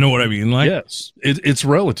 You know what I mean? Like, yes, it's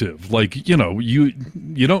relative. Like, you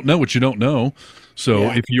don't know what you don't know.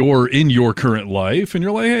 So if you're in your current life and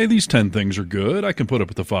you're like, hey, these 10 things are good, I can put up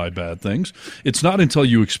with the 5 bad things. It's not until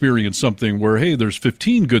you experience something where, hey, there's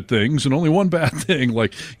 15 good things and only 1 bad thing,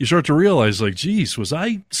 like, you start to realize, like, geez, was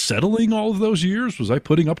I settling all of those years? Was I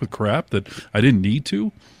putting up with crap that I didn't need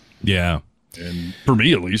to? Yeah. And for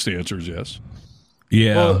me, at least, the answer is yes.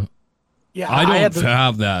 Yeah. Well, yeah, I don't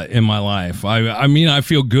have that in my life. I mean, I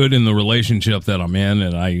feel good in the relationship that I'm in,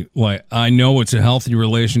 and I know it's a healthy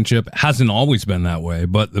relationship. It hasn't always been that way,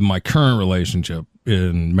 but my current relationship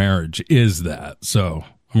in marriage is that. So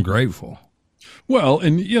I'm grateful. Well,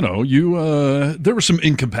 and there were some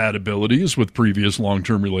incompatibilities with previous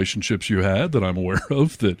long-term relationships you had that I'm aware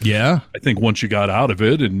of. That I think once you got out of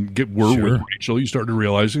it and were with Rachel, you started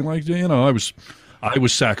realizing, like, I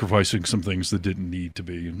was sacrificing some things that didn't need to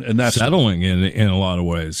be, and that's settling in a lot of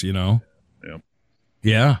ways,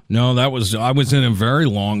 Yeah. No, I was in a very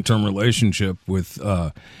long-term relationship with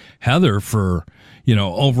Heather for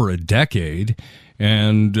over a decade.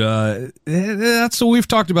 And we've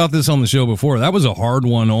talked about this on the show before. That was a hard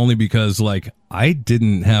one only because, like, I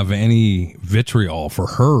didn't have any vitriol for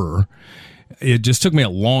her. It just took me a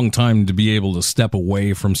long time to be able to step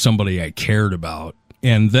away from somebody I cared about.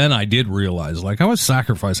 And then I did realize, like, I was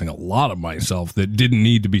sacrificing a lot of myself that didn't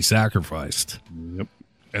need to be sacrificed. Yep.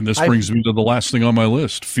 And this brings me to the last thing on my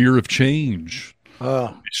list, fear of change.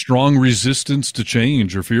 Strong resistance to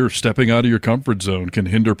change or fear of stepping out of your comfort zone can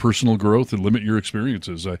hinder personal growth and limit your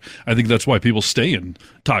experiences. I think that's why people stay in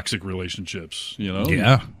toxic relationships,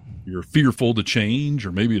 Yeah. You're fearful to change,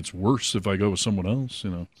 or maybe it's worse if I go with someone else,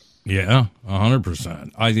 Yeah,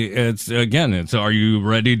 100%. Are you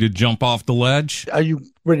ready to jump off the ledge? Are you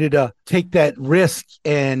ready to take that risk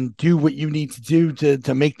and do what you need to do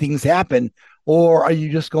to make things happen? Or are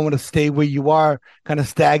you just going to stay where you are, kind of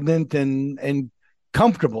stagnant and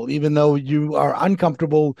comfortable? Even though you are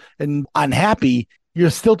uncomfortable and unhappy,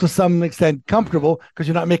 you're still to some extent comfortable because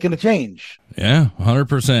you're not making a change. Yeah,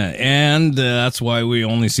 100%. And that's why we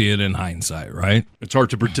only see it in hindsight, right? It's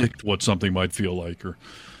hard to predict what something might feel like, or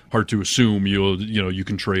hard to assume you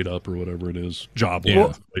can trade up or whatever it is,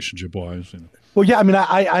 job-wise, relationship-wise. Well, yeah, I mean,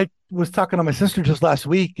 I was talking to my sister just last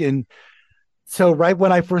week, and so right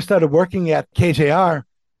when I first started working at KJR,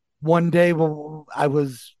 one day I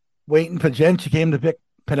was waiting for Jen. She came to pick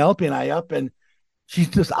Penelope and I up, and she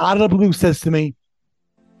just out of the blue says to me,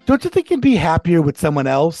 "Don't you think you'd be happier with someone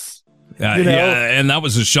else?" Yeah, and that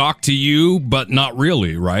was a shock to you, but not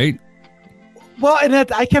really, right? Well, and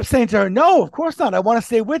I kept saying to her, "No, of course not. I want to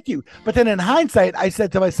stay with you." But then in hindsight, I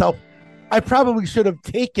said to myself, I probably should have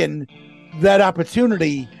taken that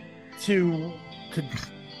opportunity to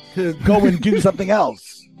go and do something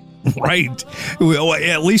else. Right. Well,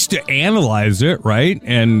 at least to analyze it, right?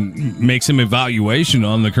 And make some evaluation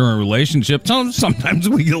on the current relationship. Sometimes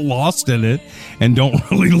we get lost in it and don't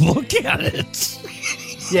really look at it.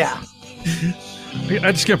 Yeah.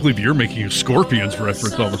 I just can't believe you're making a Scorpions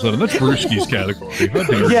reference all of a sudden. That's Brewski's category.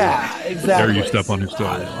 Yeah, exactly. Dare you step on his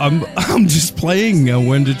toes. I'm just playing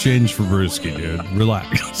When to Change for Brewski, dude.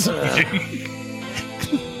 Relax.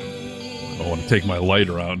 I want to take my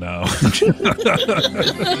lighter out now.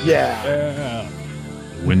 Yeah.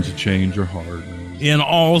 When to change are hard. In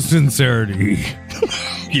all sincerity.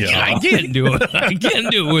 Yeah. I can't do it. I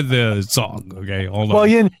can't do it with the song. Okay, hold on. Well,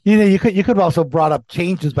 you could have also brought up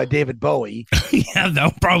Changes by David Bowie. Yeah,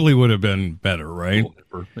 that probably would have been better, right?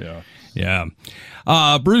 Yeah. Yeah.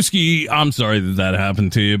 Brewski, I'm sorry that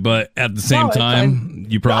happened to you, but at the same time,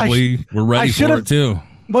 you probably were ready for it too.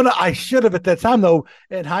 Well, no, I should have at that time, though.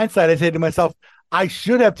 In hindsight, I said to myself, I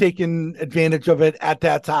should have taken advantage of it at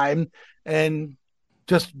that time and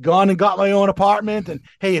just gone and got my own apartment. And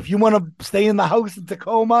hey, if you want to stay in the house in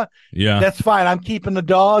Tacoma, that's fine. I'm keeping the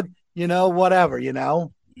dog, whatever. Yeah.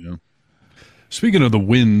 Speaking of the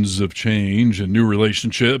winds of change and new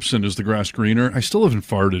relationships and is the grass greener, I still haven't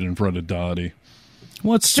farted in front of Dottie.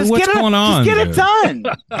 What's going on? Just get it done.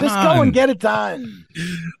 Just go and get it done.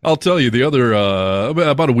 I'll tell you, the other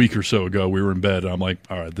about a week or so ago, we were in bed. And I'm like,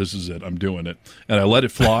 all right, this is it. I'm doing it. And I let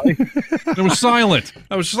it fly. It was silent.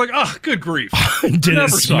 I was just like, good grief. Did it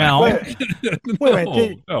smell? Wait a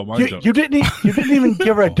minute. You didn't even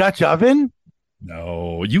give her a Dutch oven?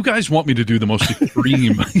 No, you guys want me to do the most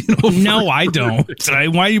extreme. No, I don't.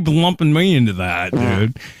 Why are you lumping me into that,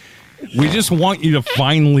 dude? We just want you to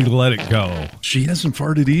finally let it go. She hasn't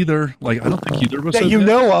farted either. Like, I don't think either of us that you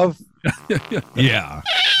know of. Yeah.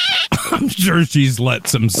 I'm sure she's let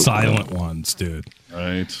some silent ones, dude.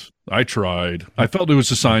 Right. I tried. I felt it was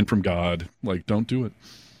a sign from God. Like, don't do it.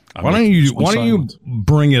 Why don't you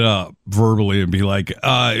bring it up verbally and be like,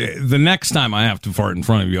 the next time I have to fart in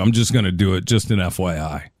front of you, I'm just going to do it just an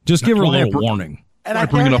FYI. Just give her a little warning. And I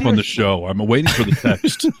bring it up on the show. I'm waiting for the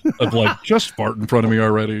text of like, just fart in front of me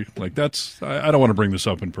already. Like I don't want to bring this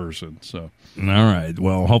up in person. So, all right.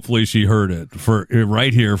 Well, hopefully she heard it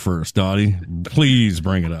right here first, Dottie. Please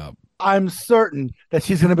bring it up. I'm certain that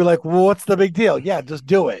she's going to be like, well, what's the big deal? Yeah, just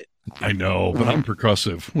do it. I know, but I'm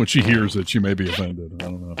percussive. When she hears it, she may be offended. I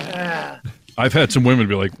don't know. I've had some women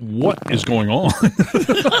be like, what is going on? Is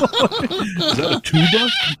that a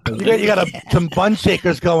tuba? You got some bun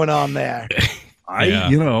shakers going on there. I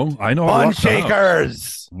know bun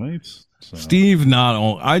shakers. Right. So. Steve,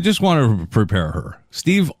 I just want to prepare her.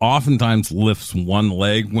 Steve oftentimes lifts one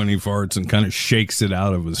leg when he farts and kind of shakes it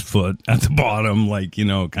out of his foot at the bottom, like,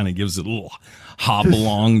 kind of gives it a little hop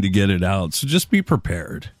along to get it out. So just be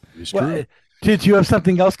prepared. It's true. Did you have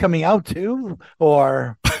something else coming out too,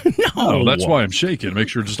 or no? That's why I'm shaking. Make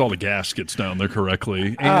sure just all the gas gets down there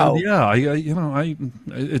correctly. And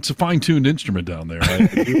it's a fine-tuned instrument down there.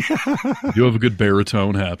 You have a good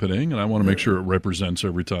baritone happening, and I want to make sure it represents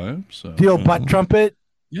every time. So, the old butt trumpet.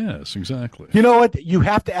 Yes, exactly. You know what? You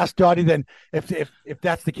have to ask Dottie then if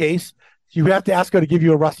that's the case. You have to ask her to give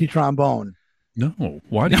you a rusty trombone. No,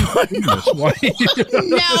 why do you do this? Why?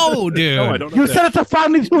 No, dude. No, I don't you said it's a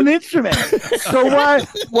finely tuned instrument, so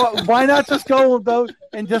why not just go though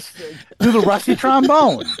and just do the rusty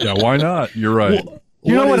trombone? Yeah, why not? You're right.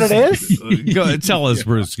 You know what it is? Go ahead, tell us,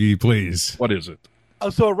 Brewski, please. What is it?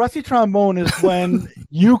 So a rusty trombone is when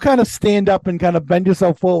you kind of stand up and kind of bend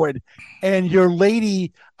yourself forward, and your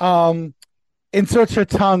lady inserts her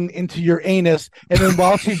tongue into your anus, and then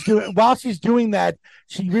while she's doing that,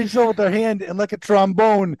 she reaches over with her hand, and like a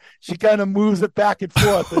trombone, she kind of moves it back and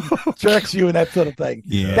forth and jerks you and that sort of thing.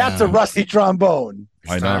 Yeah. That's a rusty trombone.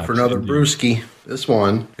 Why It's not? time for another brewski. This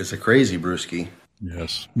one is a crazy brewski.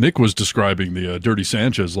 Yes. Nick was describing the Dirty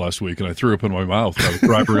Sanchez last week, and I threw up in my mouth when I was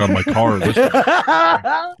driving around my car.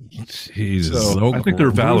 Jesus. So I think there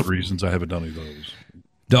are valid reasons I haven't done any of those.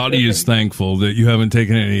 Dottie is thankful that you haven't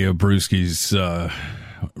taken any of Brewski's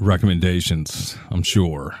recommendations, I'm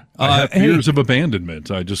sure. I have fears of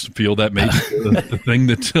abandonment. I just feel that may be the thing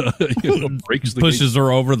that breaks the pushes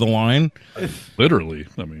her over the line. Literally.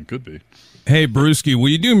 I mean, it could be. Hey, Brewski, will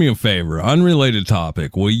you do me a favor? Unrelated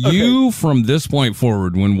topic. Will you, from this point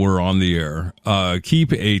forward, when we're on the air,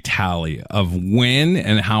 keep a tally of when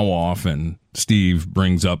and how often Steve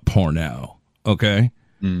brings up porno? Okay?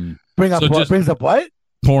 Brings up what?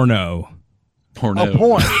 Porno. Porno. Oh,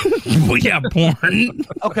 porn. Well, yeah, porn.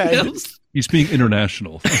 Okay. He's being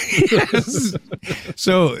international. Yes.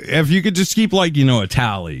 So if you could just keep a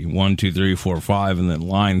tally, 1, 2, 3, 4, 5, and then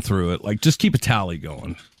line through it, just keep a tally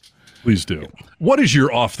going. Please do. What is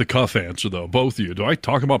your off the cuff answer, though? Both of you. Do I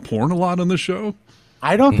talk about porn a lot on this show?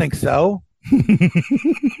 I don't think so.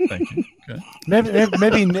 Thank you. Okay.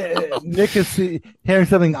 Maybe Nick is hearing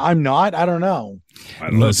something I'm not. I don't know. I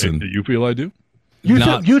don't know. Listen. Do you feel I do? You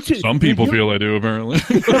two, Some people feel I do, apparently.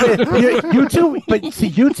 you two, but see,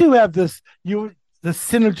 you two have the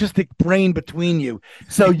synergistic brain between you.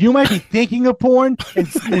 So you might be thinking of porn, and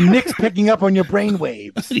Nick's picking up on your brain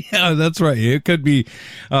waves. Yeah, that's right. It could be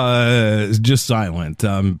just silent.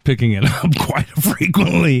 I'm picking it up quite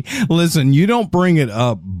frequently. Listen, you don't bring it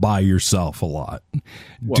up by yourself a lot.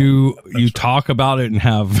 Do you talk about it and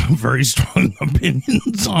have very strong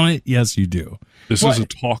opinions on it? Yes, you do. This is a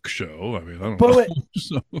talk show. I mean, I don't But know. wait,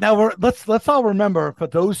 now let's all remember, for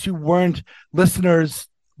those who weren't listeners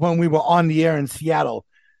when we were on the air in Seattle,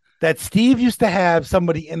 that Steve used to have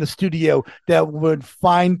somebody in the studio that would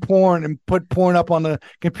find porn and put porn up on the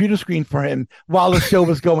computer screen for him while the show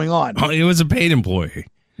was going on. Oh, he was a paid employee.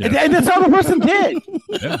 And that's all the person did.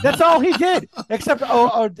 Yeah. That's all he did. Except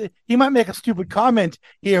he might make a stupid comment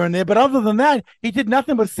here and there, but other than that, he did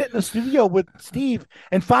nothing but sit in the studio with Steve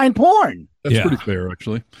and find porn. That's pretty fair,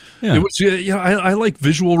 actually. Yeah. It was, I like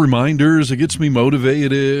visual reminders. It gets me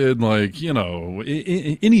motivated.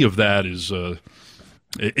 Any of that is,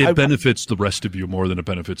 it benefits the rest of you more than it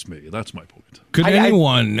benefits me. That's my point. Could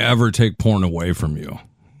anyone ever take porn away from you?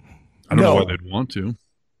 I don't know why they'd want to.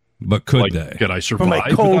 But could they? Could I survive? From my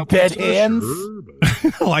cold, dead hands? Sure,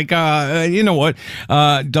 you know what?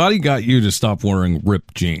 Dottie got you to stop wearing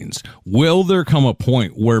ripped jeans. Will there come a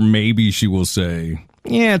point where maybe she will say,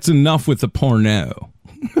 yeah, it's enough with the porno?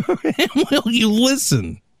 Will you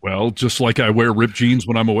listen? Well, just like I wear ripped jeans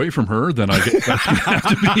when I'm away from her, then I have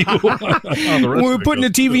to be on the rest. We're putting a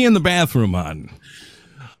TV in the bathroom on.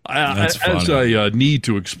 As I need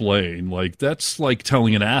to explain, that's like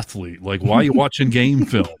telling an athlete, why are you watching game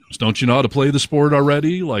films? Don't you know how to play the sport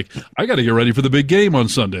already? I got to get ready for the big game on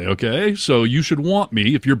Sunday, okay? So you should want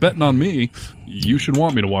me, if you're betting on me, you should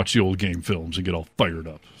want me to watch the old game films and get all fired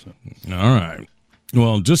up. So. All right.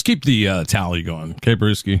 Well, just keep the tally going, okay,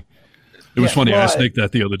 Brewski? It was funny. I asked Nick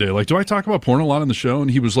that the other day. Do I talk about porn a lot on the show? And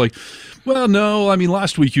he was like, well, no. I mean,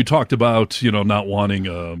 last week you talked about, not wanting,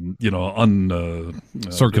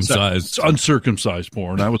 uncircumcised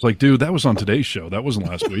porn. I was like, dude, that was on today's show. That wasn't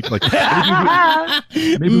last week.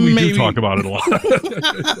 Maybe we do talk about it a lot.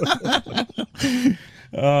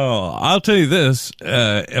 Oh, I'll tell you this.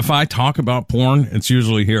 If I talk about porn, it's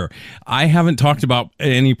usually here. I haven't talked about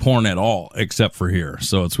any porn at all except for here.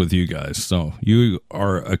 So it's with you guys. So you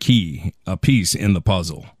are a piece in the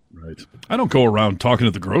puzzle. Right. I don't go around talking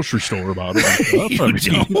at the grocery store about it.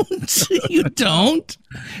 You don't?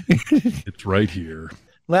 It's right here.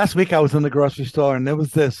 Last week I was in the grocery store and there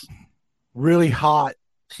was this really hot,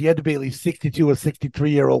 she had to be at least 62 or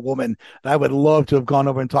 63-year-old woman that I would love to have gone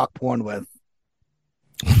over and talked porn with.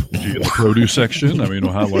 Did you get the produce section? I mean,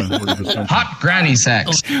 how long? Hot granny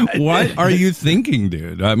sex. What are you thinking,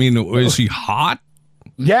 dude? I mean, was she hot?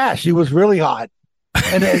 Yeah, she was really hot.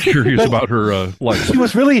 And curious about her life. She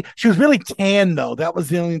was really tan though. That was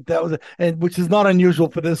and which is not unusual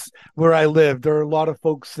for this where I live. There are a lot of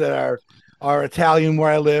folks that are Italian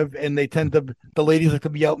where I live, and they tend to, the ladies like to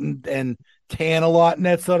be out and tan a lot and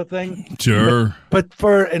that sort of thing. Sure. But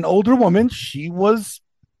for an older woman, she was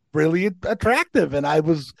really attractive, and I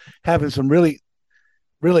was having some really,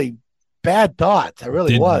 really bad thoughts. I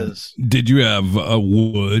really was. Did you have a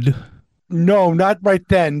wood? No, not right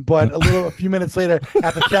then, but a few minutes later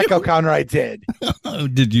at the checkout counter, I did.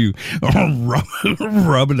 Did you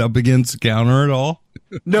rub it up against the counter at all?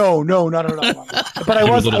 No, not at all. But I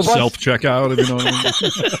was a little self checkout. If you know what I mean.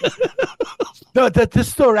 No, this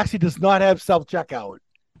store actually does not have self checkout.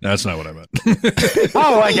 That's not what I meant.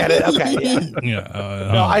 Oh, I get it. Okay, yeah.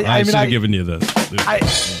 No, I should have given you this.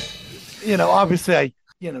 Obviously, I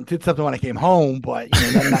did something when I came home, but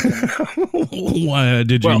Why,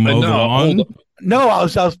 did you mow the lawn? No, I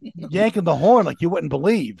was yanking the horn like you wouldn't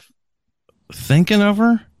believe. Thinking of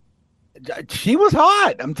her? She was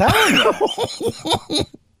hot, I'm telling you.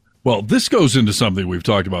 Well, this goes into something we've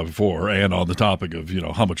talked about before, and on the topic of,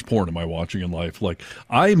 how much porn am I watching in life? Like,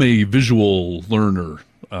 I'm a visual learner.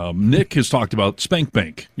 Nick has talked about Spank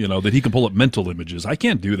Bank, that he can pull up mental images. I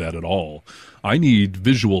can't do that at all. I need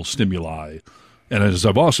visual stimuli. And as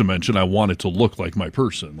I've also mentioned, I want it to look like my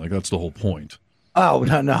person. Like, that's the whole point. Oh,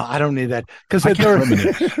 no, I don't need that. Because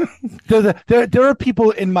there are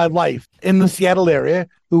people in my life in the Seattle area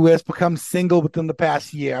who has become single within the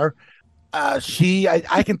past year. I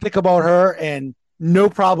can think about her and no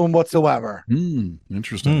problem whatsoever.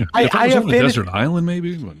 Interesting. I have on a desert island,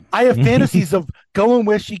 maybe. I have fantasies of going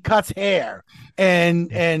where she cuts hair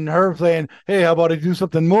and her saying, "Hey, how about I do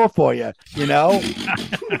something more for you?" You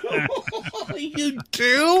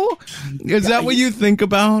do? Is that what you think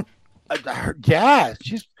about? Yeah,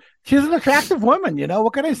 she's an attractive woman.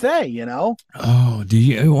 What can I say? Oh, why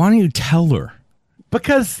don't you tell her?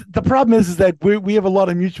 Because the problem is that we have a lot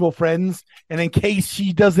of mutual friends, and in case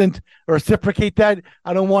she doesn't reciprocate that,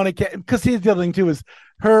 I don't want to get. Because here's the other thing too: is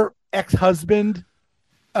her ex-husband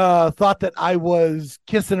thought that I was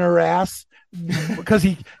kissing her ass because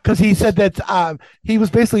he said that he was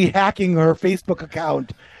basically hacking her Facebook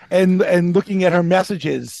account and looking at her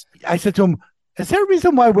messages. I said to him, "Is there a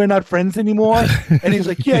reason why we're not friends anymore?" And he's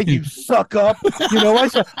like, "Yeah, you suck up.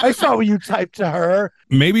 I saw what you typed to her."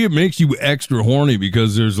 Maybe it makes you extra horny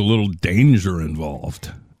because there's a little danger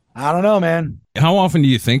involved. I don't know, man. How often do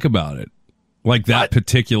you think about it? Like that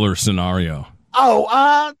particular scenario?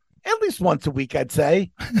 Oh, at least once a week, I'd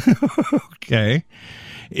say. Okay.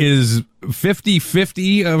 Is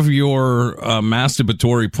 50-50 of your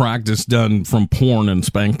masturbatory practice done from porn and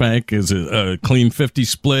Spank Bank? Is it a clean 50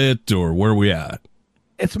 split, or where are we at?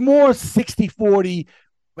 It's more 60-40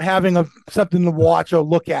 having something to watch or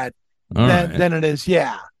look at than it is,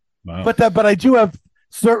 yeah. Wow. But I do have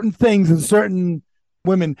certain things and certain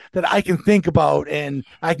women that I can think about, and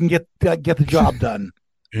I can get the job done.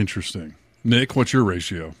 Interesting. Nick, what's your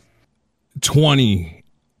ratio?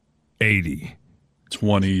 20-80.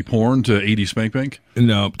 20 porn to 80 Spank Bank?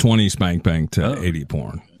 No, 20 Spank Bank to 80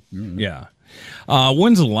 porn. Mm-hmm. Yeah.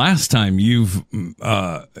 When's the last time you've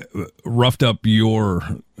roughed up your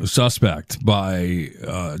suspect by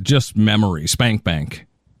just memory, Spank Bank?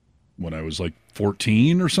 When I was like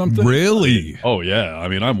 14 or something? Really? Oh, yeah. I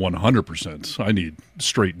mean, I'm 100%. I need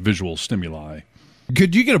straight visual stimuli.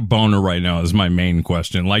 Could you get a boner right now is my main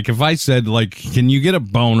question. Like, if I said, can you get a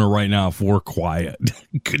boner right now if we're quiet?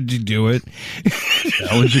 Could you do it?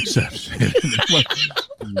 Challenge accepted.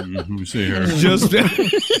 Let me see here.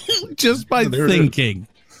 Just by thinking.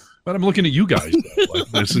 But I'm looking at you guys.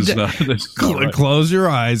 This is not right. Close your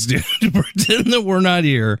eyes, dude. Pretend that we're not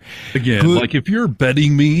here. Again, if you're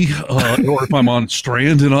betting me, or if I'm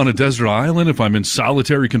stranded on a desert island, if I'm in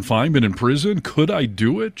solitary confinement in prison, could I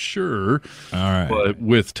do it? Sure. All right. But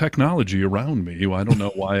with technology around me, I don't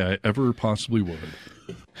know why I ever possibly would.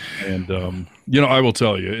 And, I will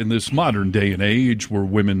tell you, in this modern day and age where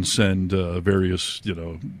women send various,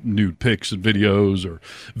 nude pics and videos or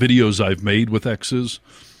videos I've made with exes.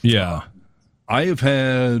 Yeah. I have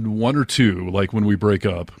had one or two, like when we break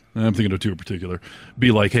up, and I'm thinking of two in particular, be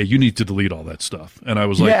like, "Hey, you need to delete all that stuff." And I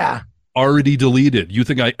was like, "Yeah, already deleted. You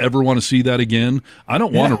think I ever want to see that again? I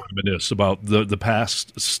don't want to reminisce about the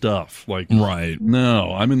past stuff. Like, right?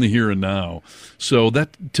 No, I'm in the here and now. So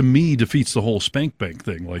that to me defeats the whole spank bank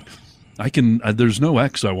thing. Like, I can. There's no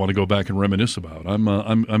ex I want to go back and reminisce about. I'm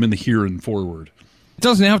in the here and forward. It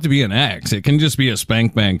doesn't have to be an ex. It can just be a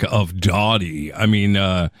spank bank of Dottie. I mean,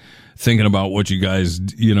 thinking about what you guys,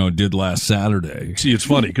 did last Saturday. See, it's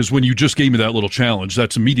funny because when you just gave me that little challenge,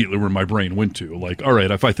 that's immediately where my brain went to. Like, all right,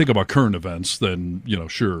 if I think about current events, then,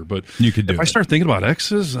 sure. But you could do if I start thinking about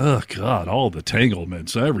exes, oh, God, all the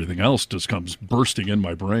tanglements, everything else just comes bursting in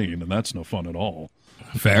my brain, and that's no fun at all.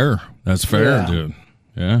 Fair. That's fair, dude.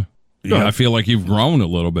 Yeah. Yeah, I feel like you've grown a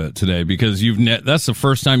little bit today because that's the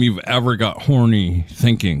first time you've ever got horny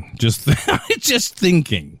thinking. Just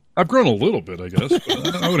thinking. I've grown a little bit, I guess.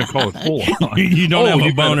 But I wouldn't call it full on. You don't have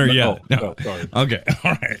a boner yet. No, sorry. Okay,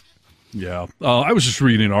 all right. Yeah. I was just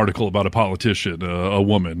reading an article about a politician, a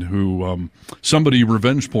woman who somebody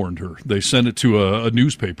revenge porned her. They sent it to a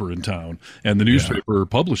newspaper in town, and the newspaper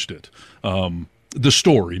published it. The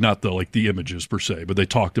story, not the images per se, but they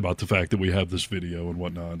talked about the fact that we have this video and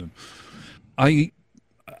whatnot. And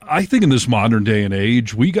I think in this modern day and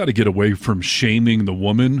age, we got to get away from shaming the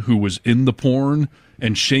woman who was in the porn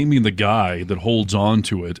and shaming the guy that holds on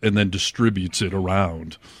to it and then distributes it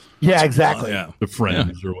around. Yeah, exactly. The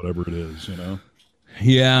friends or whatever it is,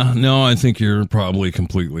 Yeah, no, I think you're probably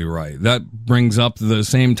completely right. That brings up the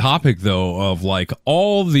same topic, though, of like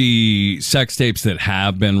all the sex tapes that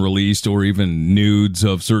have been released or even nudes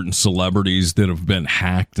of certain celebrities that have been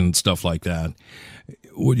hacked and stuff like that.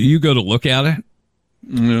 Would you go to look at it?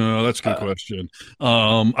 No, that's a good question.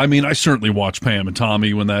 I mean, I certainly watched Pam and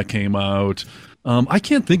Tommy when that came out. I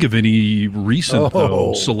can't think of any recent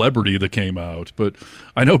celebrity that came out, but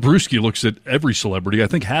I know Brewski looks at every celebrity. I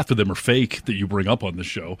think half of them are fake that you bring up on this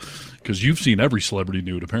show because you've seen every celebrity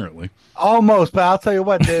nude, apparently. Almost, but I'll tell you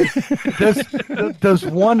what, there's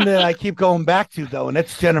one that I keep going back to, though, and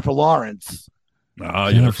it's Jennifer Lawrence.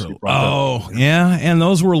 Jennifer. Yeah, and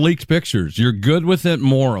those were leaked pictures. You're good with it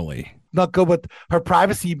morally. Not good with her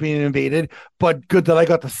privacy being invaded, but good that I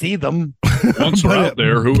got to see them. Once we're out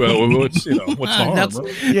there, what's harm?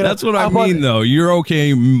 That's what I mean, though. You're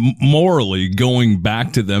okay morally going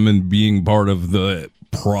back to them and being part of the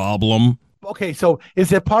problem. Okay, so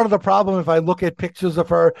is it part of the problem if I look at pictures of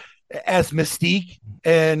her as Mystique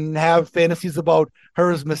and have fantasies about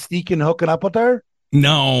her as Mystique and hooking up with her?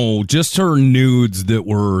 No, just her nudes that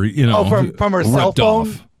were, from her cell phone.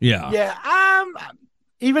 Off. Yeah.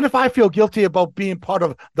 Even if I feel guilty about being part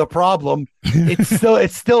of the problem,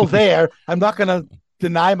 it's still there. I'm not going to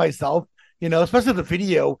deny myself, especially the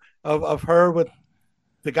video of her with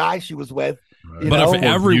the guy she was with. Right. But if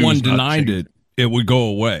everyone denied it, it would go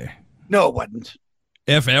away. No, it wouldn't.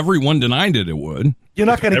 If everyone denied it, it would. You're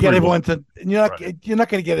not going to get everyone to. You're not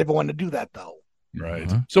going to get everyone to do that, though. Right.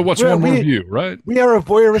 So what's one more view? Right. We are a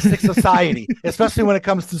voyeuristic society, especially when it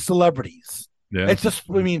comes to celebrities. Yeah. It's just,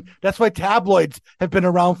 that's why tabloids have been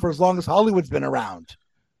around for as long as Hollywood's been around.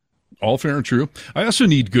 All fair and true. I also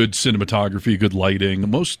need good cinematography, good lighting.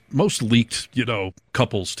 Most leaked,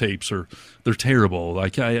 couples tapes they're terrible.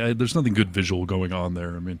 Like there's nothing good visual going on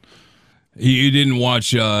there. I mean, you didn't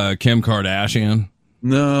watch Kim Kardashian?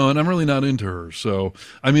 No, and I'm really not into her. So,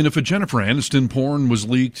 I mean, if a Jennifer Aniston porn was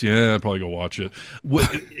leaked, yeah, I'd probably go watch it.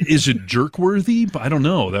 Is it jerk-worthy? I don't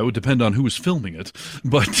know. That would depend on who was filming it.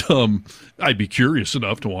 But I'd be curious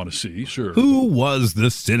enough to want to see, sure. Who was the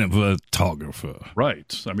cinematographer?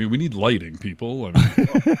 Right. I mean, we need lighting, people. I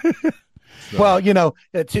mean, Well,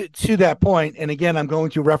 to that point, and again, I'm going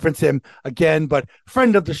to reference him again, but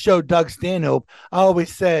friend of the show, Doug Stanhope,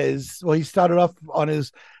 always says, he started off on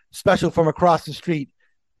his special from across the street.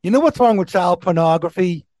 You know what's wrong with child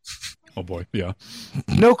pornography? Oh boy, yeah.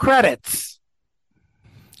 No credits.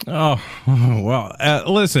 Oh well,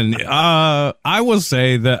 listen. I will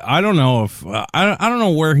say that I don't know if I don't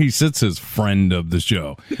know where he sits as friend of the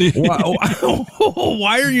show.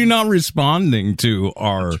 Why are you not responding to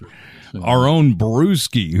our own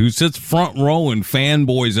Brewski, who sits front row and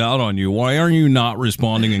fanboys out on you? Why are you not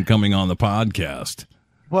responding and coming on the podcast?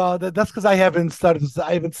 Well, that's because I haven't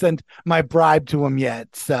sent my bribe to him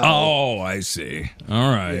yet. So. Oh, I see. All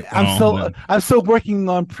right. I'm still working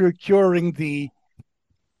on procuring the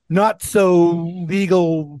not so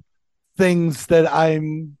legal things that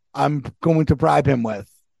I'm going to bribe him with.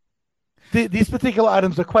 These particular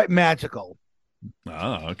items are quite magical.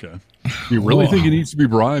 Ah, okay. You really think he needs to be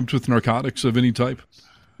bribed with narcotics of any type?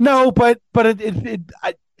 No, but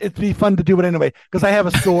it'd be fun to do it anyway, because I have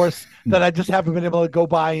a source that I just haven't been able to go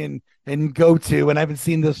by and go to, and I haven't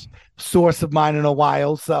seen this source of mine in a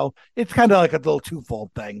while, so it's kind of like a little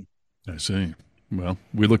twofold thing. I see. Well,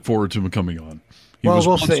 we look forward to him coming on. He Well, was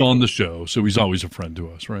we'll once see. on the show, so he's always a friend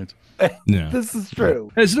to us, right? Yeah. This is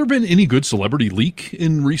true. Has there been any good celebrity leak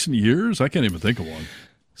in recent years? I can't even think of one.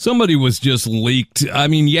 Somebody was just leaked. I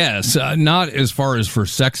mean, yes, not as far as for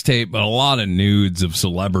sex tape, but a lot of nudes of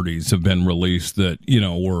celebrities have been released that,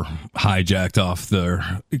 were hijacked off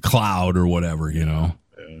their cloud or whatever, Yeah.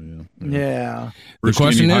 The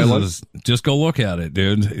question Any is, highlights? just go look at it,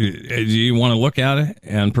 dude. Do you want to look at it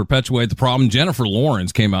and perpetuate the problem? Jennifer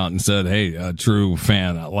Lawrence came out and said, hey, a true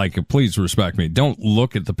fan, please respect me. Don't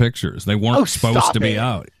look at the pictures. They weren't supposed stop to be it.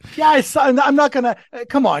 out. Yeah, I'm not going to.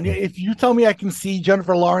 Come on. If you tell me I can see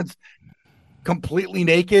Jennifer Lawrence completely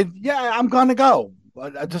naked, yeah, I'm going to go.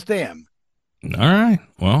 I just am. All right.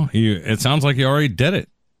 Well, it sounds like you already did it.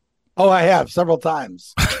 Oh, I have several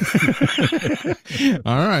times.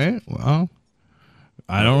 All right. Well,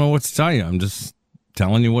 I don't know what to tell you. I'm just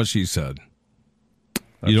telling you what she said.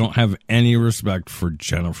 You don't have any respect for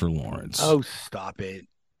Jennifer Lawrence. Oh, stop it.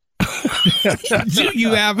 Do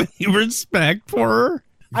you have any respect for her?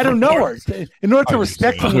 I don't know her. In order to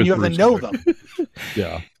respect them, you have to know them.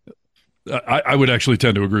 Yeah. I would actually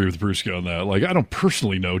tend to agree with Brewski on that. Like, I don't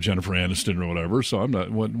personally know Jennifer Aniston or whatever, so I'm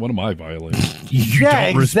not. What am I violating? You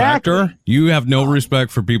don't respect her? You have no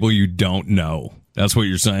respect for people you don't know. That's what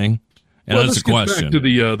you're saying? And Well, that's this the gets question. back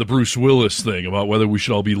to the Bruce Willis thing about whether we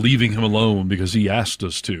should all be leaving him alone because he asked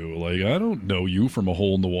us to. Like, I don't know you from a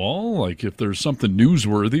hole in the wall. Like, if there's something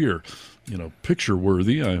newsworthy or picture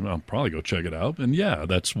worthy, I'll probably go check it out. And yeah,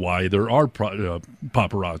 that's why there are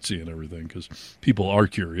paparazzi and everything, because people are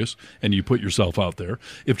curious and you put yourself out there.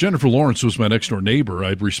 If Jennifer Lawrence was my next door neighbor,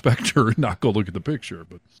 I'd respect her and not go look at the picture.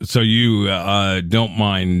 But So you don't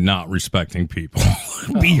mind not respecting people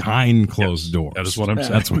behind closed doors. that is what I'm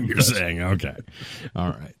saying. That's what you're saying. Okay.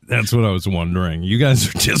 All right. That's what I was wondering. You guys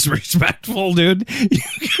are disrespectful, dude. You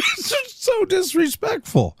guys are so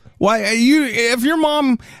disrespectful. Why if your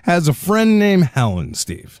mom has a friend named Helen,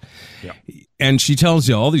 Steve, Yeah. and she tells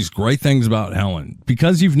you all these great things about Helen,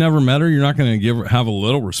 because you've never met her, you're not going to have a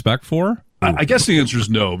little respect for her? I guess the answer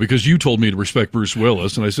is no, because you told me to respect Bruce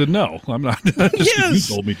Willis, and I said no. I'm not. You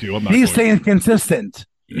told me to. I'm not. He's going staying consistent.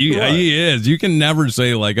 He is. You can never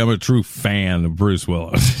say, I'm a true fan of Bruce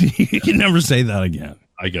Willis. You can never say that again.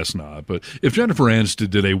 I guess not. But if Jennifer Aniston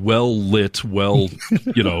did a well-lit,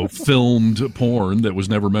 filmed porn that was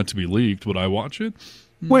never meant to be leaked, would I watch it?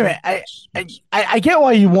 Wait a minute. I get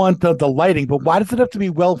why you want the lighting, but why does it have to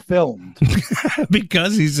be well filmed?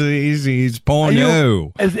 Because he's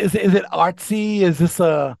porno. Is it artsy? Is this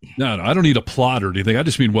a? No, I don't need a plot or anything. I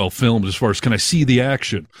just mean well filmed as far as can I see the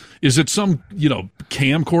action? Is it some,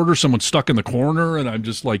 camcorder, someone stuck in the corner and I'm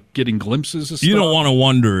just getting glimpses of stuff? You don't want to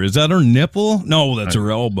wonder, is that her nipple? No, that's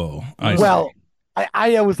her elbow.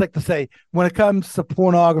 I always like to say, when it comes to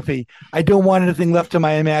pornography, I don't want anything left to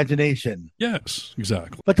my imagination. Yes,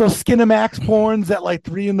 exactly. Like those Skinamax porns at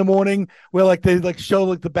 3 a.m, where they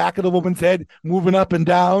show the back of the woman's head moving up and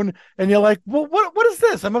down, and you're like, well, what is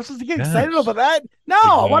this? Am I supposed to get excited over that? No,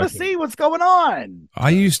 I want to see what's going on. I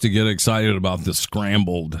used to get excited about the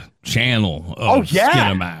scrambled channel of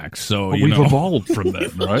Skinamax. So we've evolved from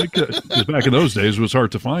that, right? Because back in those days, it was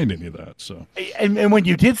hard to find any of that. So, and when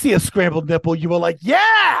you did see a scrambled nipple, you were like,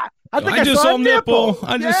 yeah, I just saw a nipple.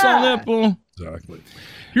 I just saw a nipple. Exactly.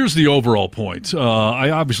 Here's the overall point. I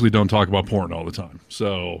obviously don't talk about porn all the time,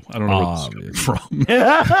 so I don't know where this is from.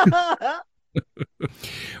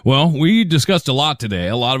 Well, we discussed a lot today.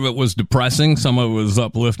 A lot of it was depressing. Some of it was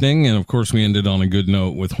uplifting. And, of course, we ended on a good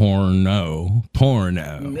note with porno.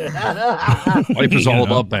 Life is all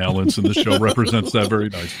about balance, and this show represents that very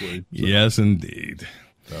nicely. So. Yes, indeed.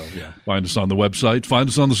 So, find us on the website. Find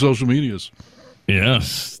us on the social medias.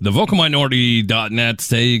 Yes. TheVocalMinority.net.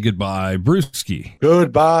 Say goodbye, Brewski.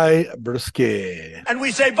 Goodbye, Brewski. And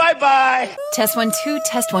we say bye-bye. Test 1 2,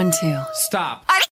 test 1 2. Stop.